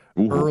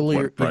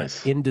 Earlier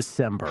in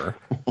December,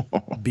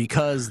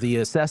 because the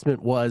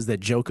assessment was that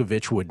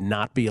Djokovic would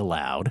not be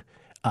allowed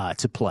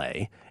to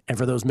play. And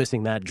for those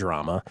missing that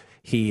drama,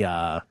 he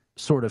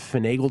sort of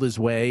finagled his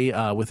way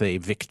with a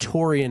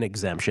Victorian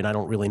exemption. I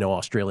don't really know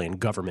Australian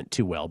government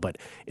too well, but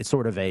it's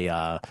sort of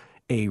a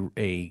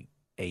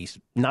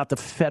not the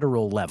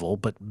federal level,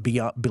 but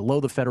below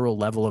the federal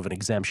level of an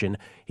exemption.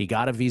 He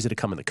got a visa to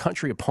come in the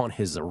country. Upon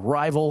his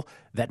arrival,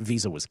 that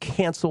visa was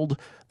canceled.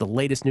 The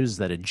latest news is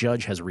that a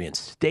judge has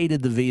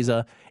reinstated the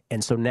visa,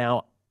 and so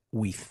now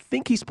we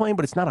think he's playing,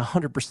 but it's not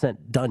 100%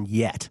 done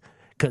yet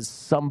because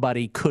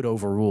somebody could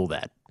overrule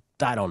that.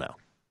 I don't know.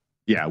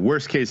 Yeah,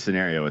 worst case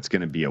scenario, it's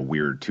going to be a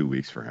weird 2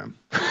 weeks for him.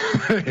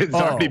 It's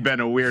already been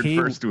a weird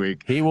first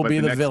week. He will be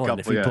the villain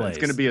if he plays. It's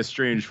going to be a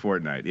strange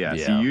fortnight. Yeah.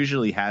 He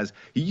usually has.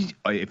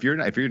 If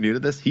you're new to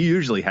this, he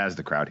usually has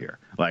the crowd here.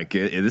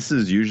 This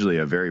is usually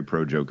a very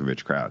pro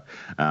Djokovic crowd.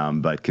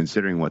 But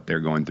considering what they're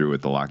going through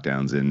with the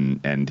lockdowns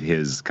and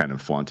his kind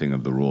of flaunting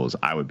of the rules,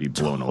 I would be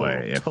blown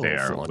away if they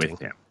are with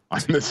him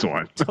on this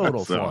one.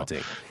 Total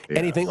flaunting. Yeah.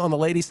 Anything on the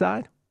ladies'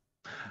 side?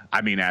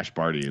 I mean, Ash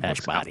Barty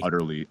looks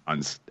utterly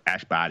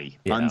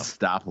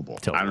unstoppable.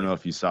 Totally. I don't know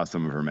if you saw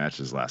some of her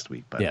matches last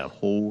week, but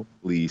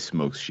holy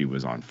smokes, she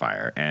was on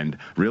fire. And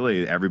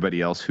really, everybody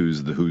else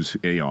who's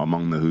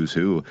among the who's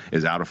who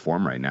is out of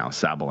form right now.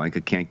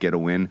 Sabalenka can't get a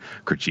win.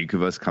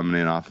 Krejcikova's coming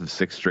in off of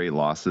 6 straight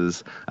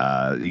losses.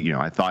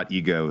 I thought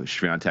Iga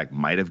Swiatek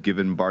might have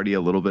given Barty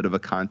a little bit of a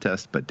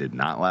contest, but did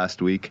not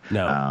last week.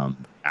 No.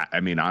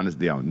 I mean,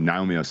 honestly,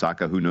 Naomi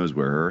Osaka, who knows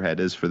where her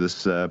head is for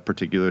this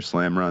particular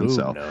slam run? Who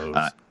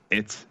knows?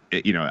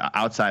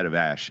 Outside of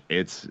Ash,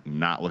 it's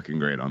not looking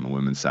great on the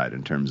women's side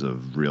in terms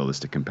of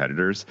realistic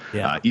competitors.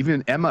 Yeah.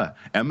 Even Emma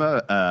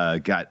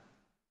got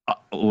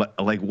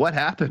Like, what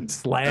happened?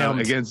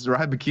 Slammed against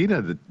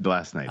Rybakina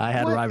last night. I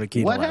had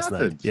Rybakina last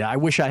happened? night. Yeah, I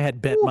wish I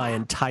had bet my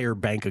entire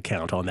bank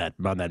account on that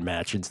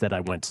match. Instead, I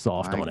went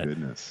soft on it.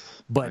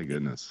 But my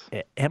goodness.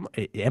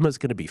 Emma's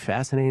going to be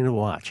fascinating to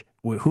watch.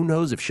 Who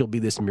knows if she'll be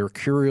this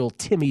mercurial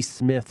Timmy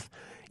Smith,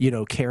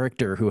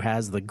 character who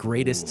has the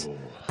greatest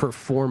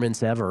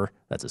performance ever.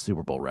 That's a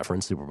Super Bowl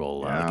reference. Super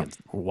Bowl against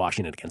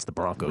Washington against the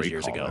Broncos Great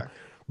years ago. callback.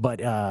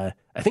 But I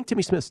think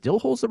Timmy Smith still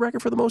holds the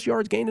record for the most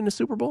yards gained in a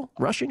Super Bowl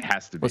rushing.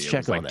 Has to be. Let's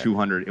check on that.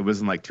 200. It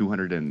wasn't like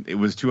 200 and it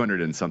was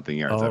 200 and something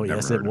yards. Oh,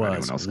 yes, it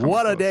was.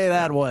 What a day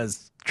that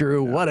was,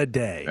 Drew. Yeah. What a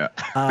day.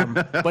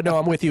 Yeah. But no,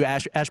 I'm with you.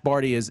 Ash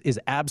Barty is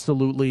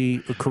absolutely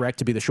correct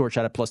to be the short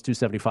shot at plus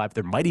 275.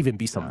 There might even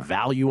be some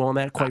value on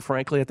that, quite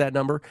frankly, at that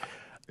number.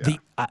 Yeah.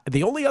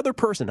 The only other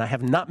person I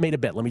have not made a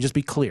bet, let me just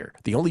be clear.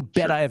 The only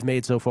bet I have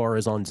made so far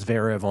is on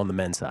Zverev on the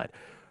men's side.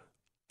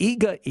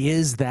 Iga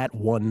is that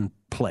one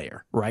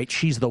player, right?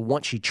 She's the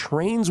one. She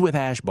trains with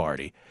Ash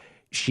Barty.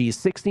 She's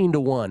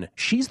 16-1.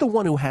 She's the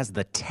one who has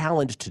the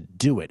talent to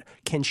do it.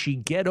 Can she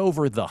get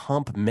over the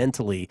hump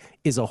mentally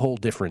is a whole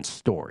different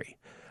story.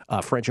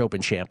 French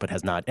Open champ, but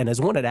has not, and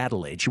has won at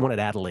Adelaide. She won at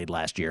Adelaide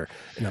last year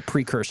in a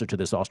precursor to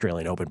this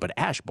Australian Open. But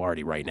Ash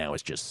Barty right now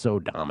is just so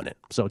dominant.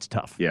 So it's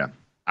tough. Yeah.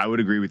 I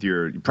would agree with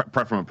your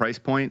from a price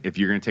point. If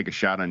you're going to take a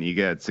shot on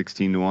Iga at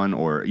 16-1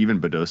 or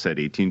even Badosa at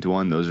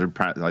 18-1, those are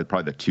probably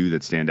the two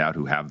that stand out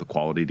who have the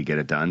quality to get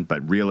it done.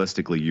 But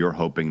realistically, you're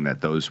hoping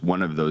that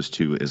one of those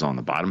two is on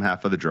the bottom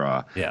half of the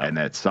draw, and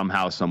that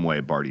somehow, some way,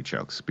 Barty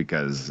chokes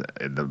because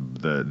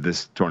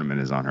this tournament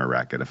is on her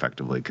racket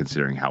effectively,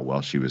 considering how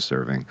well she was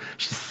serving.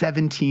 She's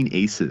 17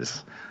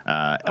 aces.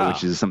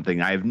 Which is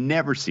something I've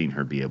never seen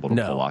her be able to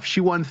pull off. She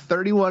won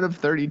 31 of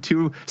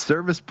 32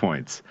 service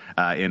points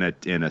in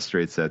a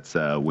straight sets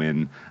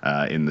win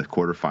in the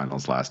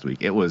quarterfinals last week.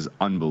 It was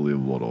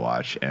unbelievable to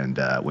watch, and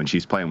when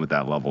she's playing with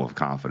that level of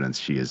confidence,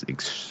 she is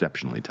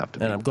exceptionally tough to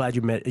beat. And I'm glad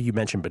you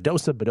mentioned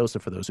Badosa.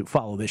 Badosa, for those who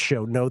follow this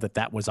show, know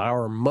that was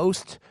our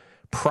most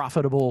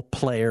profitable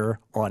player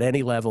on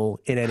any level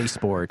in any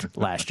sport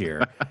last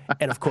year.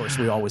 And of course,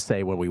 we always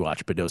say when we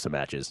watch Badosa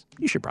matches,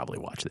 you should probably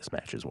watch this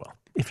match as well,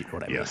 if you know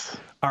what I mean. Yes.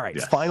 All right,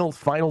 final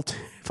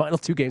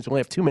two games. We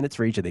only have 2 minutes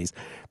for each of these.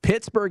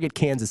 Pittsburgh at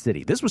Kansas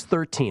City. This was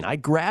 13. I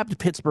grabbed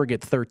Pittsburgh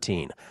at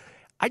 13.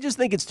 I just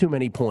think it's too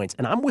many points,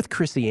 and I'm with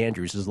Chrissy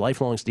Andrews, who's a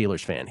lifelong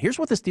Steelers fan. Here's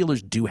what the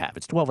Steelers do have.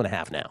 It's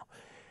 12.5 now.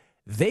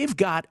 They've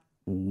got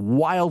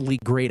wildly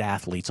great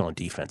athletes on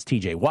defense.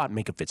 TJ Watt,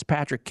 Minkah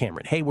Fitzpatrick,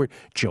 Cameron Hayward,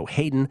 Joe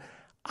Hayden.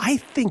 I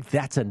think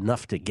that's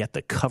enough to get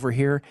the cover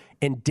here,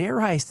 and dare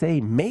I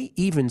say, may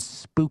even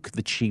spook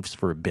the Chiefs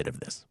for a bit of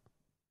this.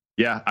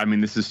 Yeah, I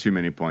mean, this is too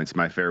many points.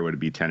 My fare would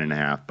be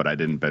 10.5, but I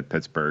didn't bet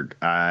Pittsburgh.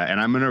 And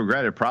I'm going to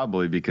regret it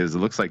probably because it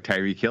looks like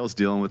Tyreek Hill's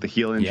dealing with a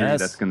heel injury. Yes.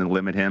 That's going to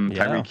limit him.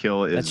 Yeah, Tyreek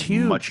Hill is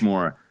much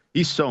more.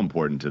 He's so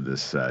important to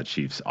this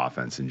Chiefs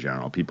offense in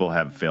general. People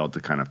have failed to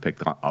kind of pick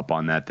up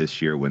on that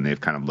this year when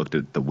they've kind of looked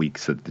at the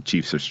weeks that the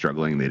Chiefs are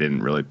struggling. They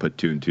didn't really put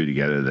 2 and 2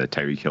 together that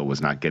Tyreek Hill was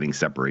not getting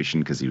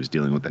separation because he was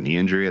dealing with a knee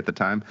injury at the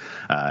time.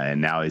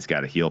 And now he's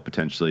got a heel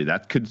potentially.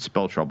 That could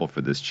spell trouble for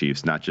this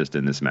Chiefs, not just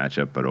in this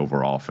matchup, but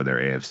overall for their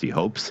AFC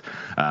hopes.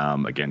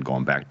 Again,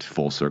 going back to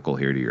full circle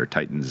here to your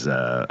Titans,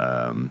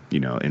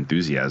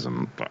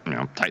 enthusiasm.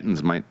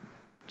 Titans might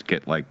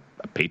get like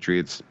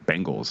Patriots,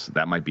 Bengals.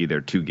 That might be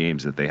their 2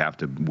 games that they have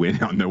to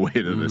win on their way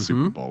to the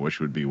Super Bowl, which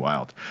would be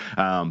wild.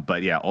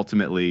 But yeah,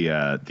 ultimately,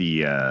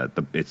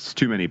 it's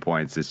too many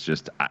points. It's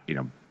just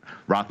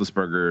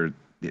Roethlisberger.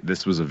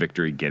 This was a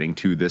victory getting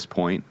to this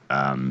point.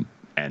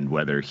 And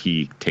whether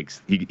he's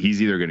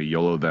either going to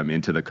YOLO them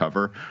into the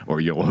cover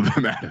or YOLO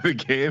them out of the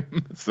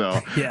game. So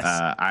yes.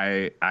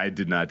 I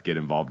did not get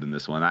involved in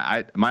this one.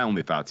 My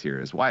only thoughts here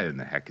is why in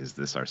the heck is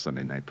this our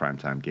Sunday night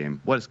primetime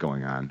game? What is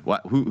going on?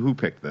 Who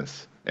picked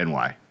this and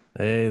why?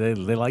 They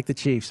like the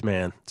Chiefs,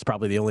 man. It's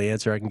probably the only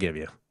answer I can give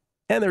you.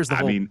 And there's the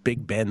whole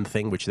Big Ben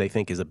thing, which they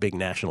think is a big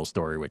national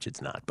story, which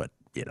it's not. But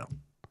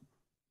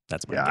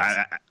that's my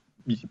guess.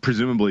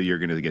 Presumably, you're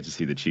going to get to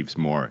see the Chiefs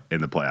more in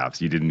the playoffs.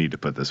 You didn't need to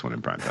put this one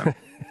in primetime.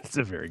 That's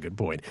a very good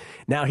point.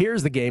 Now,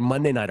 here's the game,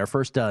 Monday night, our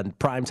first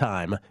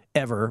primetime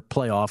ever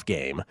playoff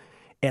game.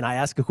 And I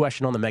asked a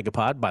question on the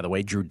Megapod. By the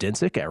way, Drew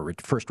Dinsick, our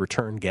first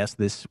return guest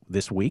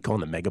this week on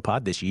the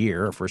Megapod this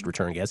year, our first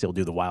return guest. He'll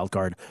do the wild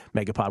card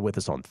Megapod with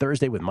us on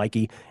Thursday with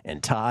Mikey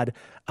and Todd.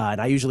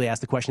 And I usually ask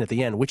the question at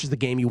the end, which is the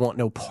game you want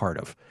no part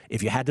of?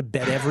 If you had to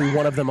bet every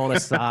one of them on a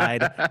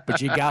side,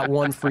 but you got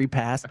one free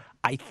pass,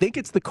 I think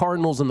it's the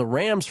Cardinals and the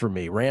Rams for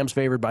me. Rams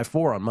favored by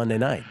 4 on Monday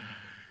night.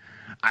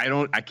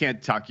 I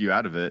can't talk you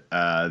out of it.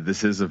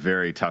 This is a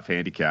very tough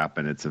handicap,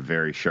 and it's a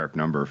very sharp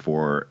number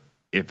for.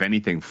 If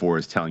anything, 4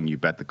 is telling you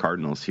bet the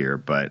Cardinals here,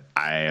 but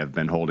I have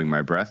been holding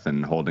my breath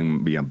and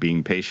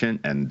being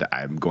patient, and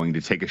I'm going to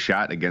take a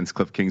shot against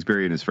Cliff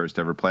Kingsbury in his first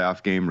ever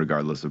playoff game,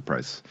 regardless of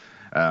price.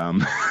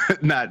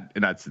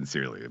 Not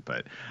sincerely,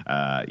 but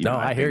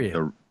I hear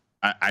you.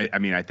 I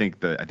mean, I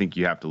think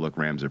you have to look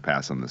Rams or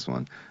pass on this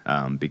one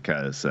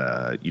because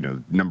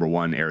number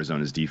one,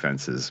 Arizona's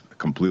defense is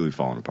completely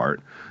fallen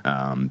apart.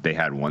 They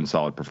had one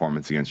solid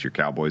performance against your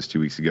Cowboys 2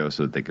 weeks ago,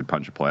 so that they could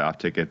punch a playoff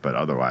ticket. But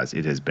otherwise,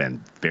 it has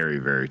been very,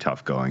 very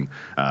tough going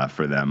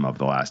for them of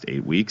the last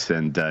 8 weeks.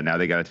 And now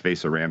they got to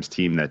face a Rams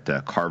team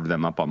that carved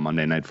them up on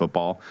Monday Night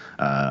Football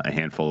a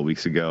handful of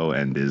weeks ago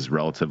and is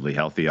relatively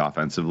healthy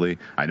offensively.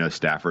 I know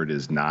Stafford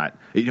is not.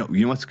 You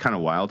know what's kind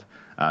of wild.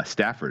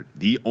 Stafford,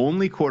 the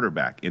only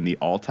quarterback in the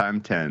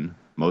all-time 10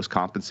 most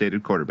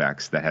compensated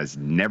quarterbacks that has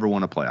never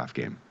won a playoff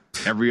game.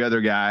 Every other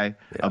guy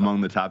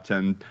among the top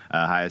 10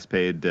 highest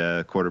paid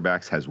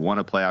quarterbacks has won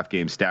a playoff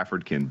game.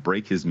 Stafford can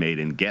break his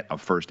maiden, get a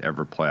first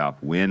ever playoff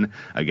win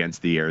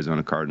against the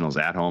Arizona Cardinals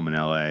at home in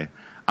LA.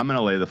 I'm going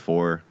to lay the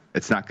 4.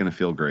 It's not going to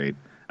feel great.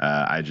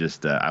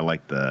 I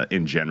like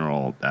in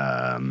general,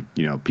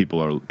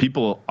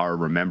 people are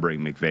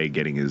remembering McVay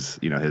getting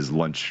his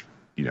lunch,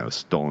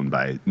 stolen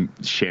by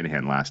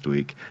Shanahan last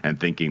week and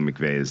thinking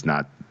McVay is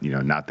not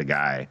the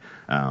guy.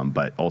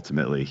 But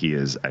ultimately he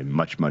is a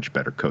much, much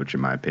better coach,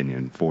 in my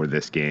opinion, for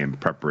this game,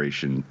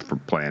 preparation for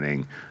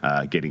planning,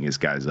 getting his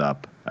guys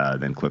up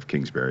than Cliff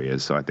Kingsbury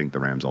is. So I think the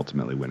Rams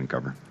ultimately win and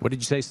cover. What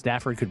did you say?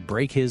 Stafford could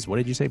break his, what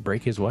did you say?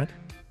 Break his what?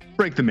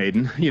 Break the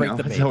maiden,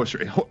 it's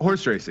a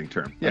horse racing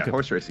term. Yeah, okay.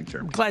 Horse racing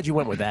term. I'm glad you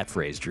went with that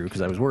phrase, Drew,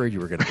 because I was worried you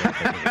were going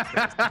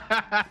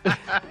to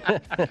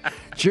go.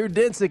 Drew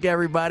Dinsick,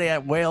 everybody,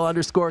 at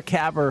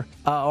whale_capper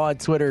on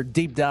Twitter.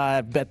 Deep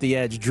dive, Bet the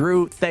Edge.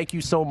 Drew, thank you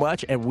so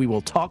much, and we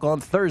will talk on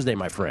Thursday,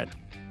 my friend.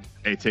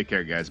 Hey, take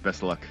care, guys.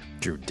 Best of luck.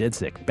 Drew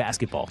Dinsick,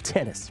 basketball,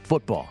 tennis,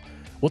 football.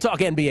 We'll talk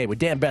NBA with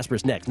Dan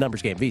Besbris next.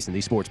 Numbers Game, VSiN,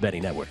 the Sports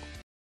Betting Network.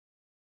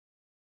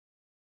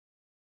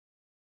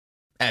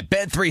 At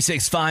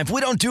Bet365, we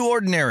don't do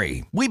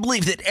ordinary. We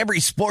believe that every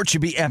sport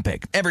should be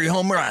epic. Every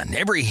home run,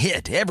 every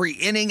hit, every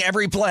inning,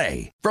 every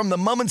play. From the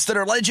moments that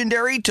are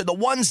legendary to the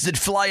ones that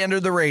fly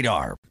under the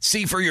radar.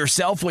 See for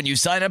yourself when you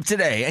sign up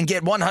today and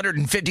get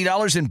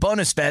 $150 in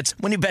bonus bets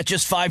when you bet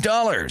just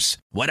 $5.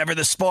 Whatever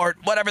the sport,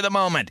 whatever the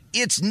moment,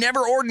 it's never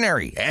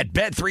ordinary at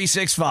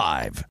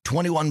Bet365.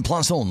 21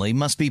 plus only.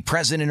 Must be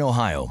present in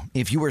Ohio.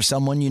 If you or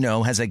someone you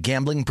know has a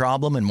gambling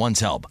problem and wants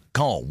help,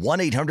 call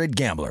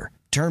 1-800-GAMBLER.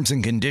 Terms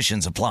and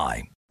conditions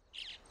apply.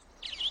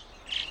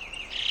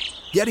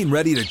 Getting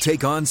ready to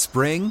take on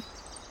spring?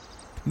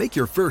 Make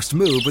your first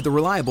move with the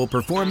reliable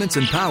performance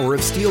and power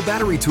of Steel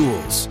battery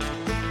tools.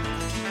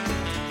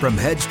 From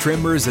hedge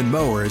trimmers and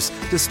mowers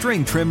to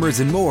string trimmers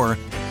and more,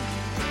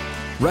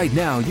 right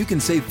now you can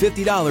save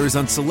 $50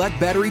 on select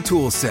battery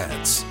tool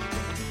sets.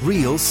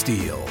 Real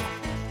Steel.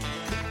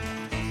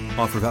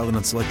 Offer valid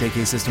on select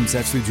AK system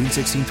sets through June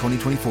 16,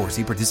 2024.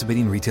 See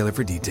participating retailer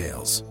for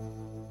details.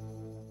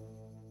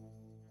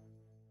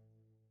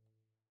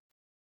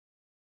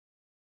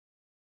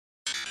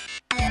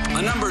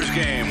 The Numbers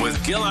Game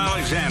with Gil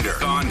Alexander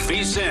on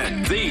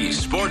VSiN, the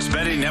Sports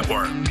Betting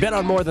Network. Bet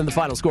on more than the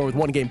final score with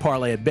one-game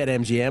parlay at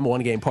BetMGM.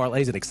 One-game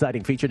parlay is an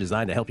exciting feature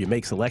designed to help you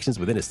make selections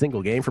within a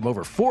single game from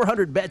over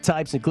 400 bet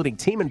types, including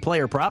team and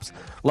player props.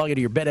 Log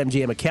into your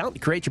BetMGM account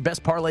and create your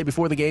best parlay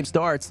before the game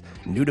starts.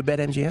 New to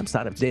BetMGM?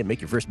 Sign up today and make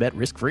your first bet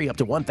risk-free up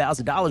to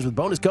 $1,000 with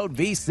bonus code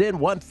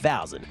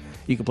VSiN1000.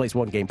 You can place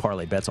one-game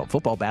parlay bets on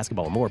football,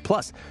 basketball, and more.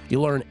 Plus,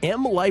 you'll earn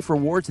M Life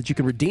rewards that you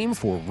can redeem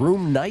for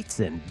room nights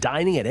and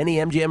dining at any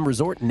MGM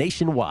resort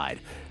nationwide.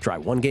 Try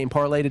one-game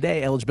parlay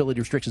today.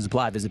 Eligibility restrictions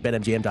apply. Visit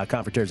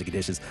BetMGM.com for terms and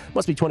conditions.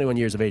 Must be 21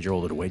 years of age or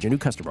older to wager. New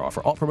customer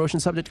offer. All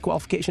promotions subject to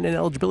qualification and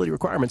eligibility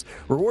requirements.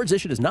 Rewards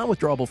issued as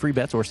non-withdrawable free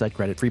bets or site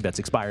credit. Free bets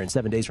expire in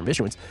 7 days from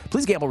issuance.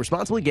 Please gamble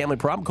responsibly. Gambling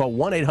problem? Call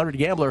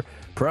 1-800-GAMBLER.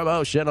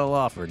 Promotional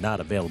offer not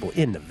available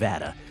in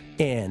Nevada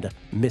and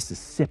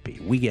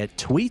Mississippi. We get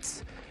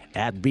tweets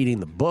at Beating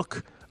the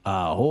Book.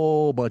 A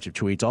whole bunch of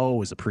tweets.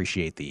 Always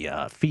appreciate the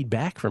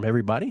feedback from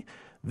everybody.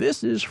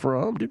 This is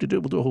from, we'll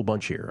do a whole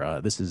bunch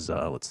here. This is,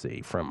 let's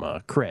see,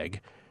 from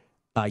Craig.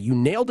 You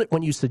nailed it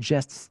when you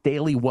suggest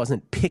Staley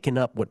wasn't picking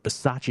up what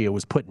Bisaccia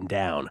was putting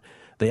down.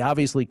 They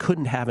obviously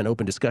couldn't have an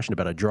open discussion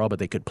about a draw, but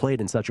they could play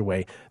it in such a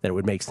way that it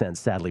would make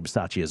sense. Sadly,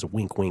 Bisaccia's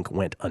wink, wink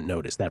went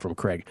unnoticed. That from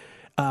Craig.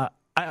 I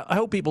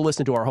hope people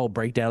listened to our whole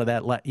breakdown of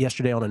that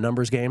yesterday on a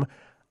Numbers Game.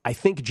 I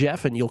think,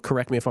 Jeff, and you'll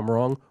correct me if I'm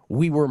wrong,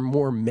 we were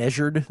more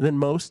measured than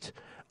most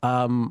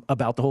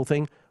about the whole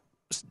thing.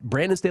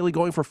 Brandon Staley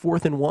going for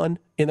 4th and 1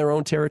 in their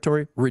own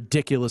territory,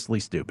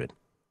 ridiculously stupid.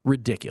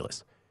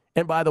 Ridiculous.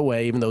 And by the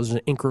way, even though there's an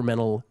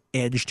incremental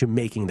edge to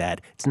making that,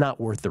 it's not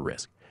worth the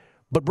risk.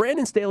 But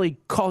Brandon Staley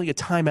calling a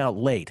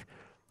timeout late,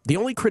 the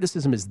only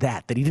criticism is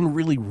that he didn't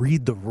really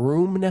read the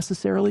room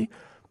necessarily.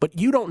 But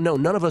you don't know,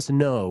 none of us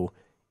know,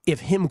 if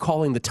him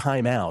calling the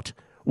timeout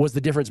was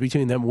the difference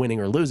between them winning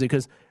or losing,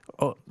 because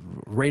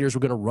Raiders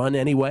were going to run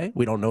anyway.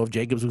 We don't know if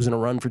Jacobs was going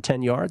to run for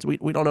 10 yards. We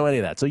don't know any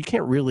of that. So you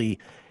can't really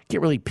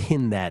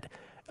pin that,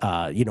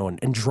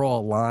 and draw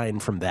a line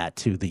from that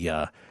to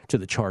the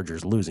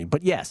Chargers losing.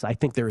 But yes, I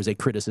think there is a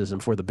criticism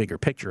for the bigger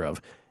picture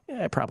of,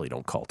 I probably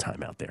don't call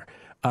timeout there.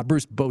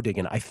 Bruce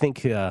Bodigan, I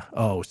think, I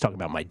was talking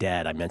about my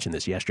dad. I mentioned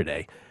this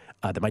yesterday.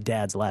 that my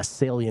dad's last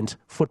salient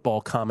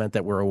football comment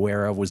that we're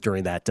aware of was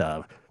during that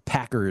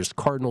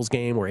Packers-Cardinals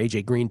game where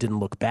A.J. Green didn't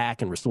look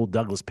back and Rasul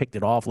Douglas picked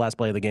it off last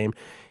play of the game.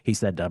 He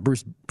said,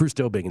 Bruce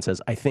Dobiggin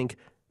says, I think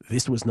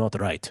this was not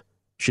right.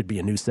 Should be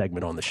a new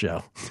segment on the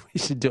show. We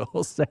should do a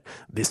whole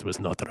this was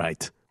not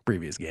right.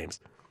 Previous games.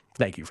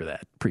 Thank you for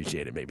that.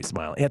 Appreciate it. Made me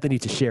smile. Anthony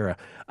Teixeira.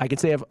 I can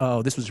say,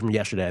 this was from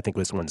yesterday. I think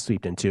this one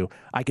sweeped in too.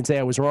 I can say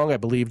I was wrong. I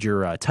believed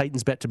your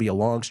Titans bet to be a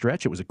long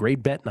stretch. It was a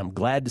great bet, and I'm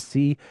glad to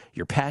see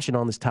your passion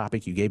on this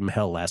topic. You gave him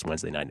hell last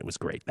Wednesday night, and it was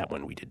great. That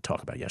one we did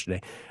talk about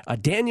yesterday.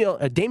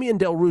 Damian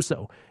Del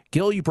Russo.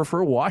 Gil, you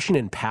prefer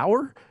Washington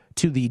Power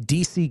to the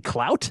DC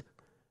Clout?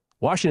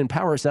 Washington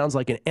Power sounds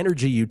like an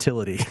energy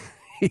utility.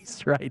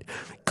 He's right.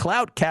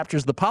 Clout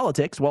captures the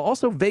politics while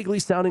also vaguely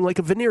sounding like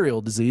a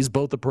venereal disease,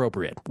 both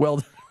appropriate.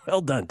 Well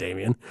done,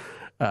 Damian.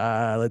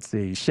 Let's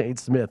see. Shane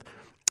Smith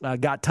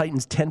got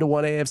Titans 10-1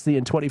 AFC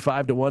and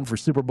 25-1 for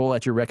Super Bowl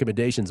at your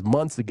recommendations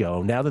months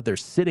ago. Now that they're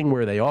sitting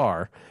where they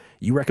are,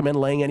 you recommend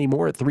laying any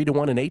more at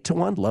 3-1 and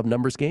 8-1? Love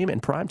numbers game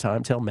and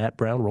primetime. Tell Matt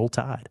Brown roll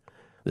Tide.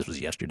 This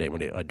was yesterday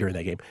during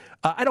that game.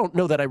 I don't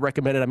know that I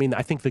recommend it. I mean,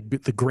 I think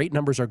the great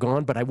numbers are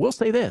gone, but I will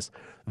say this.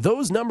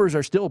 Those numbers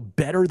are still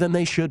better than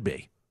they should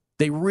be.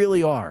 They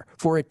really are.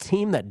 For a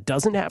team that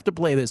doesn't have to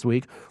play this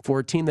week, for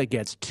a team that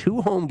gets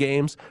 2 home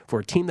games, for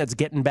a team that's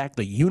getting back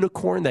the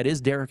unicorn that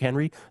is Derrick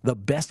Henry, the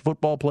best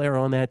football player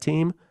on that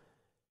team,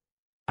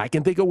 I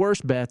can think of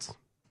worse bets.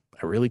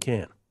 I really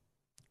can.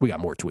 We got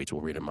more tweets.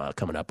 We'll read them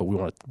coming up, but we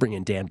want to bring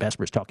in Dan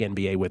Bespers, talk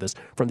NBA with us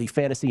from the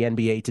Fantasy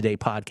NBA Today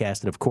podcast,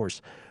 and, of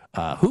course,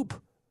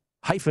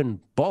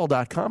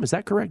 hoop-ball.com. Is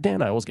that correct,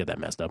 Dan? I always get that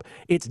messed up.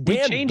 It's Dan.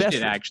 We changed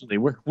it, actually.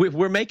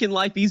 We're making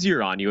life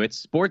easier on you. It's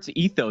Sports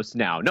Ethos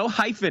now. No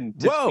hyphen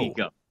to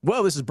speak of.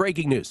 Whoa, this is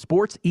breaking news.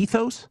 Sports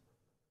Ethos?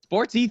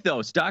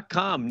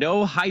 SportsEthos.com.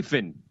 No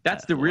hyphen.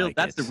 That's the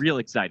real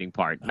exciting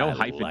part. No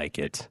hyphen. I like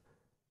it.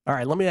 All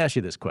right, let me ask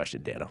you this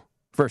question, Dano.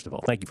 First of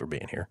all, thank you for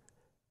being here.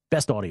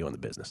 Best audio in the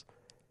business.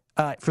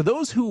 For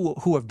those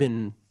who have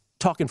been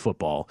talking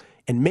football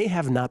and may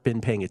have not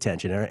been paying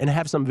attention and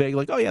have some vague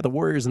like, oh, yeah, the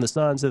Warriors and the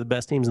Suns are the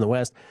best teams in the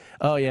West.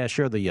 Oh, yeah,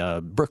 sure, the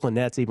Brooklyn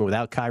Nets, even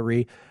without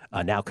Kyrie.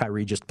 Now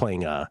Kyrie just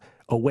playing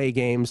away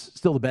games,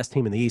 still the best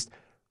team in the East.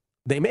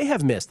 They may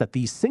have missed that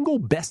the single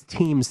best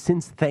team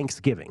since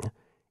Thanksgiving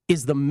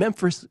is the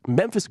Memphis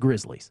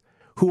Grizzlies,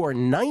 who are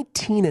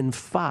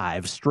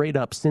 19-5 straight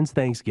up since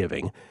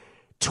Thanksgiving.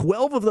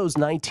 12 of those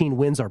 19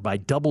 wins are by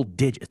double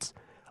digits.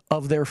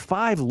 Of their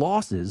 5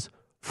 losses,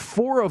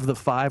 4 of the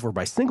 5 were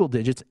by single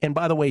digits. And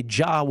by the way,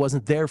 Ja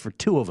wasn't there for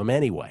 2 of them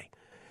anyway.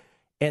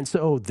 And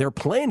so they're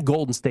playing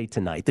Golden State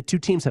tonight. The two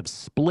teams have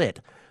split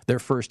their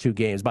first 2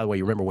 games. By the way,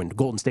 you remember when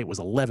Golden State was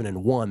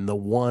 11-1, the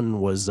one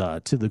was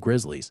to the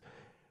Grizzlies.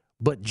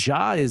 But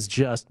Ja is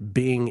just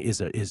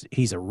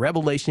he's a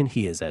revelation.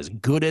 He is as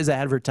good as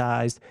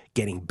advertised,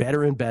 getting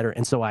better and better.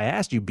 And so I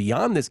asked you,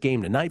 beyond this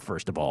game tonight,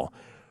 first of all,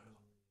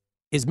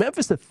 is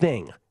Memphis a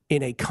thing?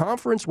 In a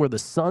conference where the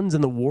Suns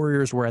and the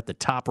Warriors were at the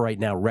top right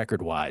now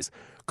record-wise,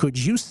 could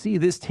you see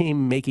this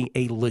team making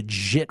a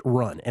legit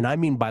run, and I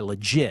mean by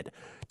legit,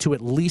 to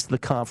at least the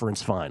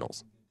conference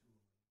finals?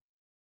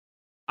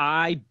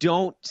 I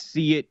don't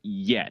see it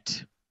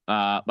yet,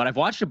 but I've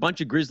watched a bunch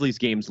of Grizzlies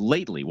games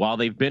lately while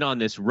they've been on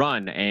this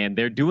run, and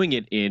they're doing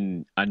it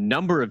in a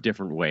number of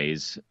different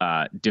ways.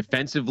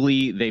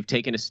 Defensively, they've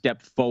taken a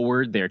step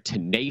forward. They're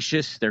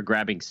tenacious. They're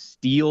grabbing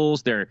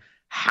steals. They're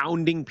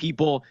hounding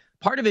people.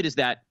 Part of it is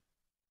that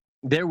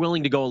they're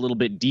willing to go a little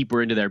bit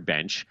deeper into their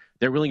bench.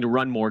 They're willing to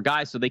run more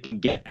guys so they can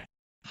get a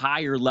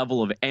higher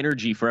level of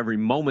energy for every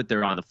moment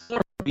they're on the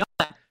floor. Beyond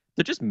that,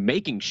 they're just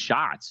making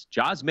shots.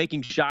 Ja's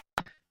making shots.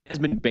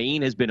 Desmond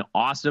Bane has been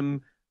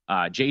awesome.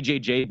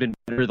 JJJ has been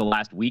better the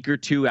last week or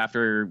two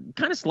after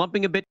kind of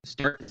slumping a bit to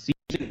start the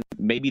season.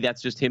 Maybe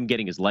that's just him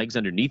getting his legs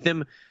underneath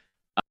him.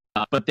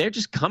 But they're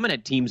just coming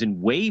at teams in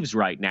waves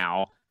right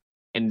now,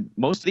 and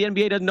most of the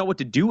NBA doesn't know what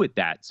to do with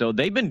that. So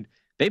they've been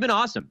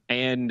awesome.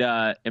 And,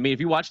 I mean, if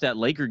you watch that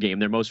Laker game,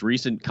 their most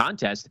recent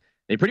contest,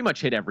 they pretty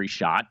much hit every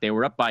shot. They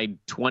were up by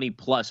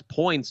 20-plus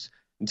points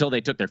until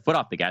they took their foot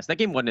off the gas. That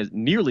game wasn't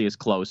nearly as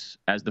close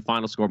as the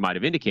final score might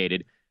have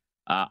indicated.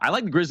 I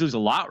like the Grizzlies a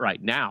lot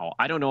right now.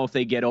 I don't know if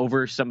they get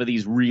over some of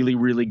these really,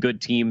 really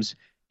good teams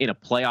in a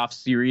playoff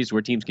series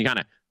where teams can kind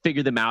of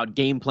figure them out,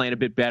 game plan a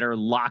bit better,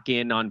 lock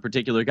in on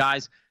particular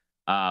guys.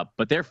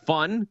 But they're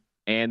fun.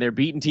 And they're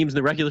beating teams in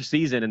the regular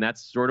season, and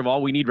that's sort of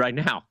all we need right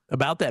now.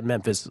 About that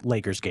Memphis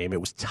Lakers game, it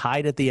was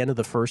tied at the end of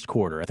the first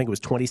quarter. I think it was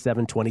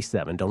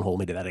 27-27. Don't hold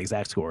me to that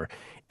exact score.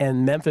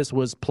 And Memphis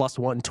was plus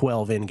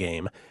 112 in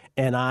game.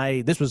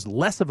 And this was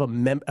less of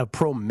a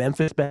pro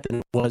Memphis bet than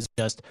it was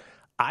just,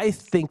 I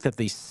think that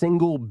the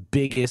single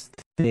biggest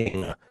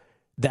thing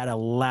that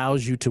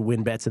allows you to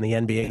win bets in the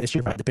NBA this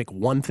year, if I had to pick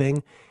one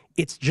thing,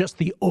 it's just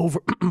the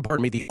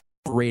the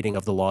rating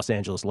of the Los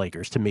Angeles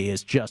Lakers to me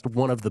is just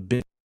one of the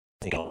big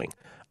going.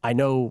 I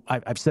know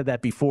I've said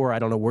that before. I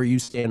don't know where you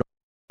stand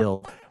on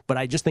it, but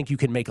I just think you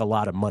can make a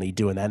lot of money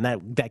doing that.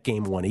 And that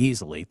game won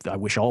easily. I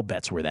wish all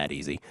bets were that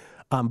easy.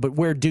 But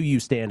where do you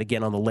stand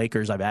again on the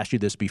Lakers? I've asked you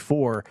this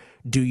before.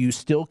 Do you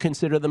still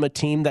consider them a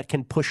team that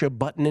can push a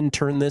button and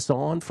turn this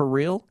on for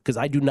real? Because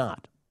I do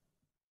not.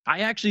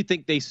 I actually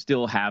think they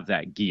still have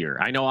that gear.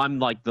 I know I'm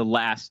like the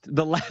last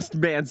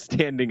man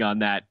standing on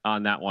that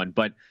one,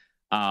 but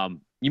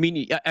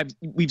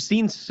we've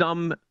seen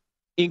some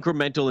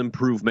incremental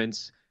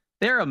improvements.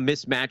 They're a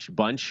mismatched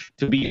bunch,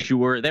 to be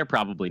sure. They're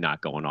probably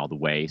not going all the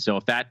way. So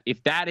if that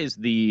is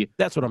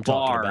that's what I'm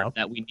talking about,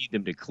 that we need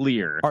them to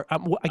clear,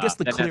 I guess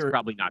that's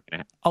probably not going to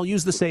happen. I'll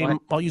use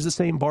the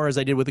same bar as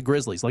I did with the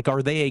Grizzlies. Like,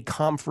 are they a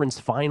conference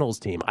finals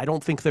team? I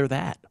don't think they're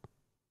that.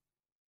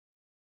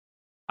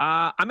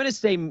 I'm going to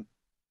say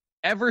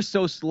ever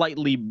so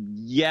slightly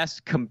yes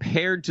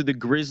compared to the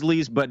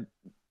Grizzlies, but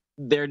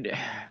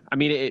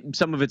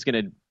some of it's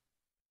going to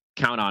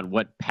count on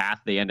what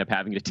path they end up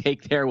having to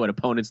take there, what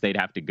opponents they'd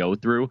have to go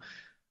through.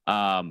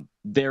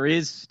 There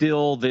is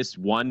still this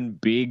one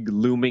big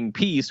looming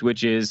piece,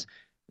 which is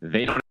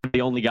they don't have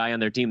the only guy on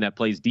their team that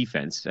plays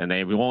defense, and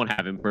we won't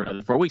have him for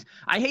another 4 weeks.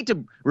 I hate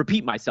to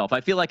repeat myself.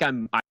 I feel like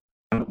I'm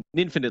an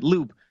infinite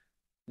loop.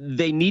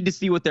 They need to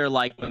see what they're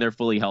like when they're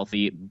fully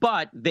healthy,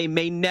 but they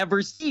may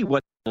never see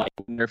what they're like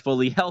when they're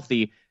fully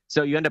healthy.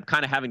 So you end up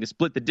kind of having to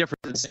split the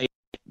difference and say,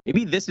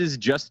 maybe this is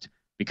just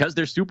because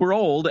they're super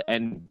old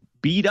and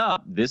beat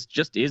up. This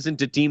just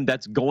isn't a team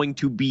that's going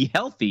to be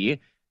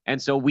healthy.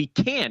 And so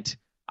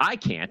I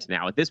can't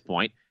now at this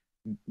point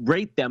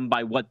rate them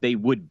by what they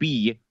would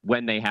be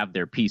when they have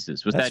their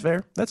pieces. That's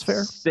fair. That's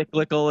fair.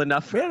 Cyclical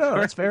enough? Yeah, no,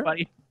 that's fair.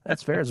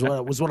 That's fair.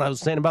 Was what I was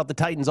saying about the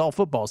Titans all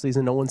football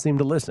season. No one seemed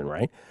to listen,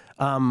 right?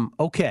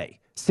 Okay.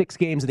 6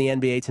 games in the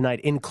NBA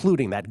tonight,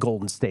 including that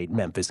Golden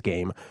State-Memphis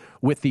game,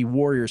 with the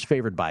Warriors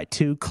favored by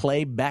 2.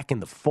 Clay back in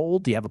the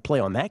fold. Do you have a play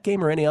on that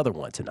game or any other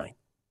one tonight?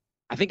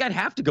 I think I'd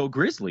have to go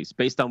Grizzlies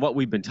based on what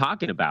we've been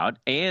talking about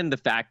and the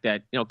fact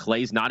that,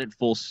 Clay's not at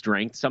full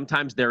strength.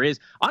 Sometimes there is.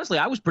 Honestly,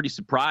 I was pretty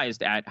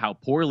surprised at how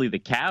poorly the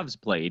Cavs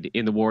played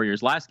in the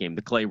Warriors' last game,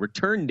 the Clay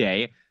return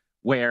day,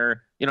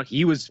 where,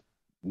 he was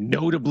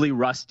notably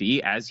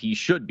rusty, as he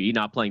should be,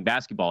 not playing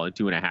basketball in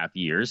 2.5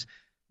 years.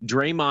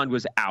 Draymond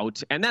was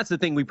out, and that's the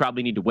thing we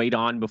probably need to wait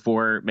on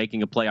before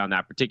making a play on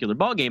that particular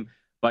ball game.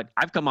 But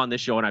I've come on this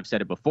show and I've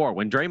said it before.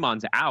 When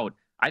Draymond's out,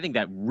 I think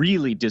that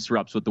really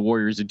disrupts what the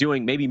Warriors are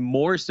doing, maybe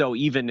more so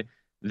even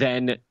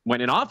than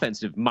when an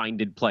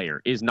offensive-minded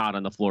player is not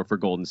on the floor for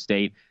Golden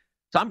State.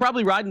 So I'm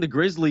probably riding the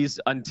Grizzlies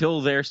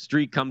until their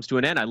streak comes to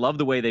an end. I love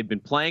the way they've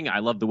been playing. I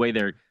love the way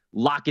they're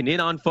locking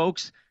in on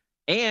folks.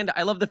 And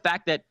I love the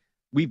fact that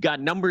we've got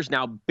numbers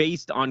now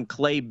based on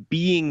Clay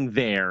being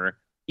there,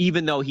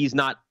 even though he's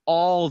not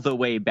all the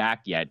way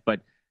back yet. But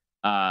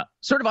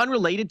sort of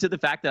unrelated to the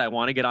fact that I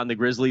want to get on the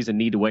Grizzlies and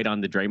need to wait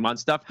on the Draymond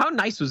stuff, how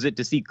nice was it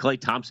to see Klay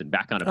Thompson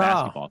back on a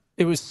basketball?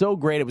 It was so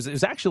great. It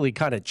was actually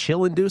kind of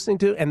chill-inducing,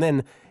 too. And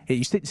then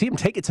you see him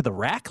take it to the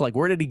rack. Like,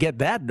 where did he get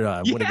that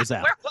when he was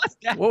out? Where was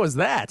that? What was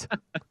that?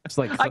 It's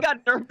like I got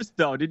nervous,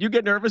 though. Did you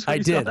get nervous when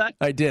you saw that?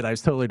 I did. I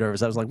was totally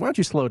nervous. I was like, why don't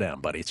you slow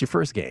down, buddy? It's your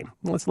first game.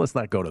 Let's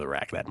not go to the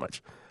rack that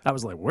much. I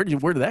was like, where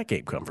did that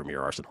game come from,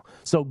 your arsenal?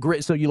 So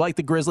you like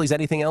the Grizzlies.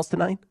 Anything else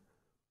tonight?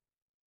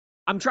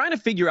 I'm trying to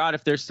figure out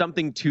if there's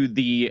something to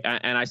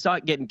and I saw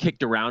it getting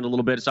kicked around a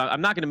little bit, so I'm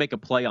not going to make a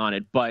play on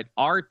it, but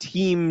our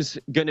team's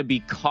going to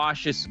be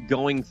cautious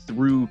going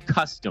through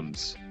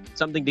customs.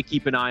 Something to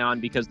keep an eye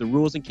on because the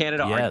rules in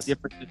Canada are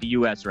different than the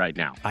U.S. right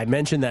now. I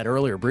mentioned that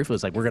earlier briefly.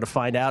 It's like we're going to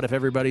find out if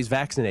everybody's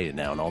vaccinated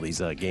now in all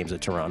these games at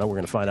Toronto. We're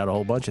going to find out a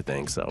whole bunch of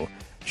things, so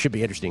should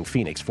be interesting.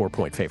 Phoenix,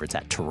 4-point favorites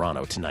at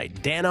Toronto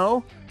tonight.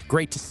 Dano,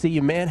 great to see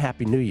you, man.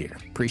 Happy New Year.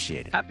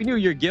 Appreciate it. Happy New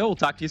Year, Gil. We'll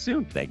talk to you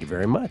soon. Thank you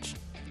very much.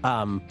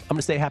 I'm going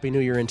to say Happy New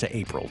Year into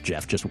April,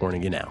 Jeff. Just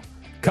warning you now.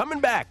 Coming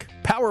back,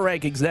 Power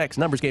Rankings next.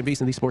 Numbers Game,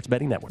 VSiN, the Sports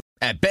Betting Network.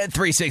 At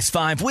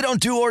Bet365, we don't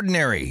do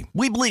ordinary.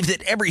 We believe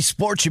that every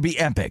sport should be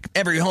epic.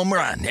 Every home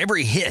run,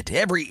 every hit,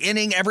 every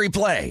inning, every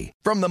play.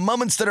 From the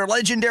moments that are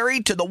legendary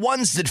to the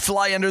ones that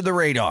fly under the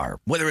radar.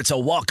 Whether it's a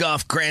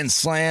walk-off grand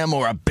slam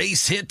or a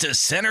base hit to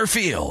center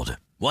field.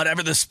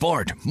 Whatever the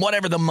sport,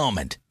 whatever the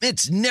moment,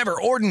 it's never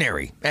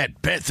ordinary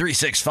at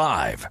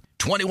Bet365.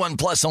 21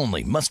 plus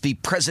only. Must be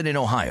present in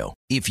Ohio.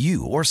 If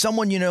you or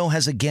someone you know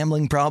has a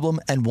gambling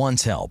problem and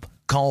wants help,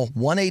 call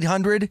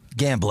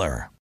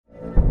 1-800-GAMBLER.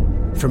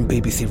 From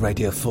BBC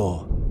Radio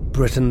 4,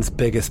 Britain's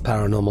biggest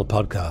paranormal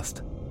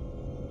podcast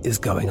is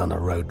going on a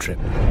road trip.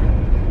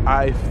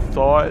 I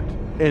thought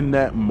in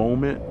that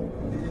moment,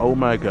 oh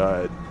my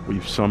God,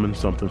 we've summoned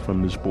something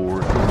from this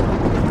board.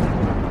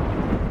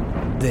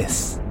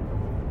 This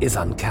is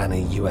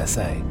Uncanny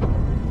USA.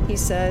 He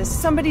says,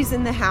 somebody's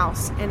in the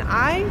house, and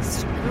I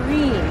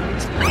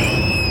screamed.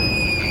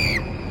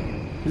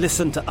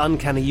 Listen to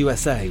Uncanny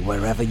USA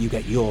wherever you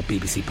get your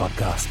BBC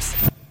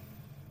podcasts,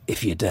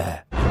 if you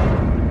dare.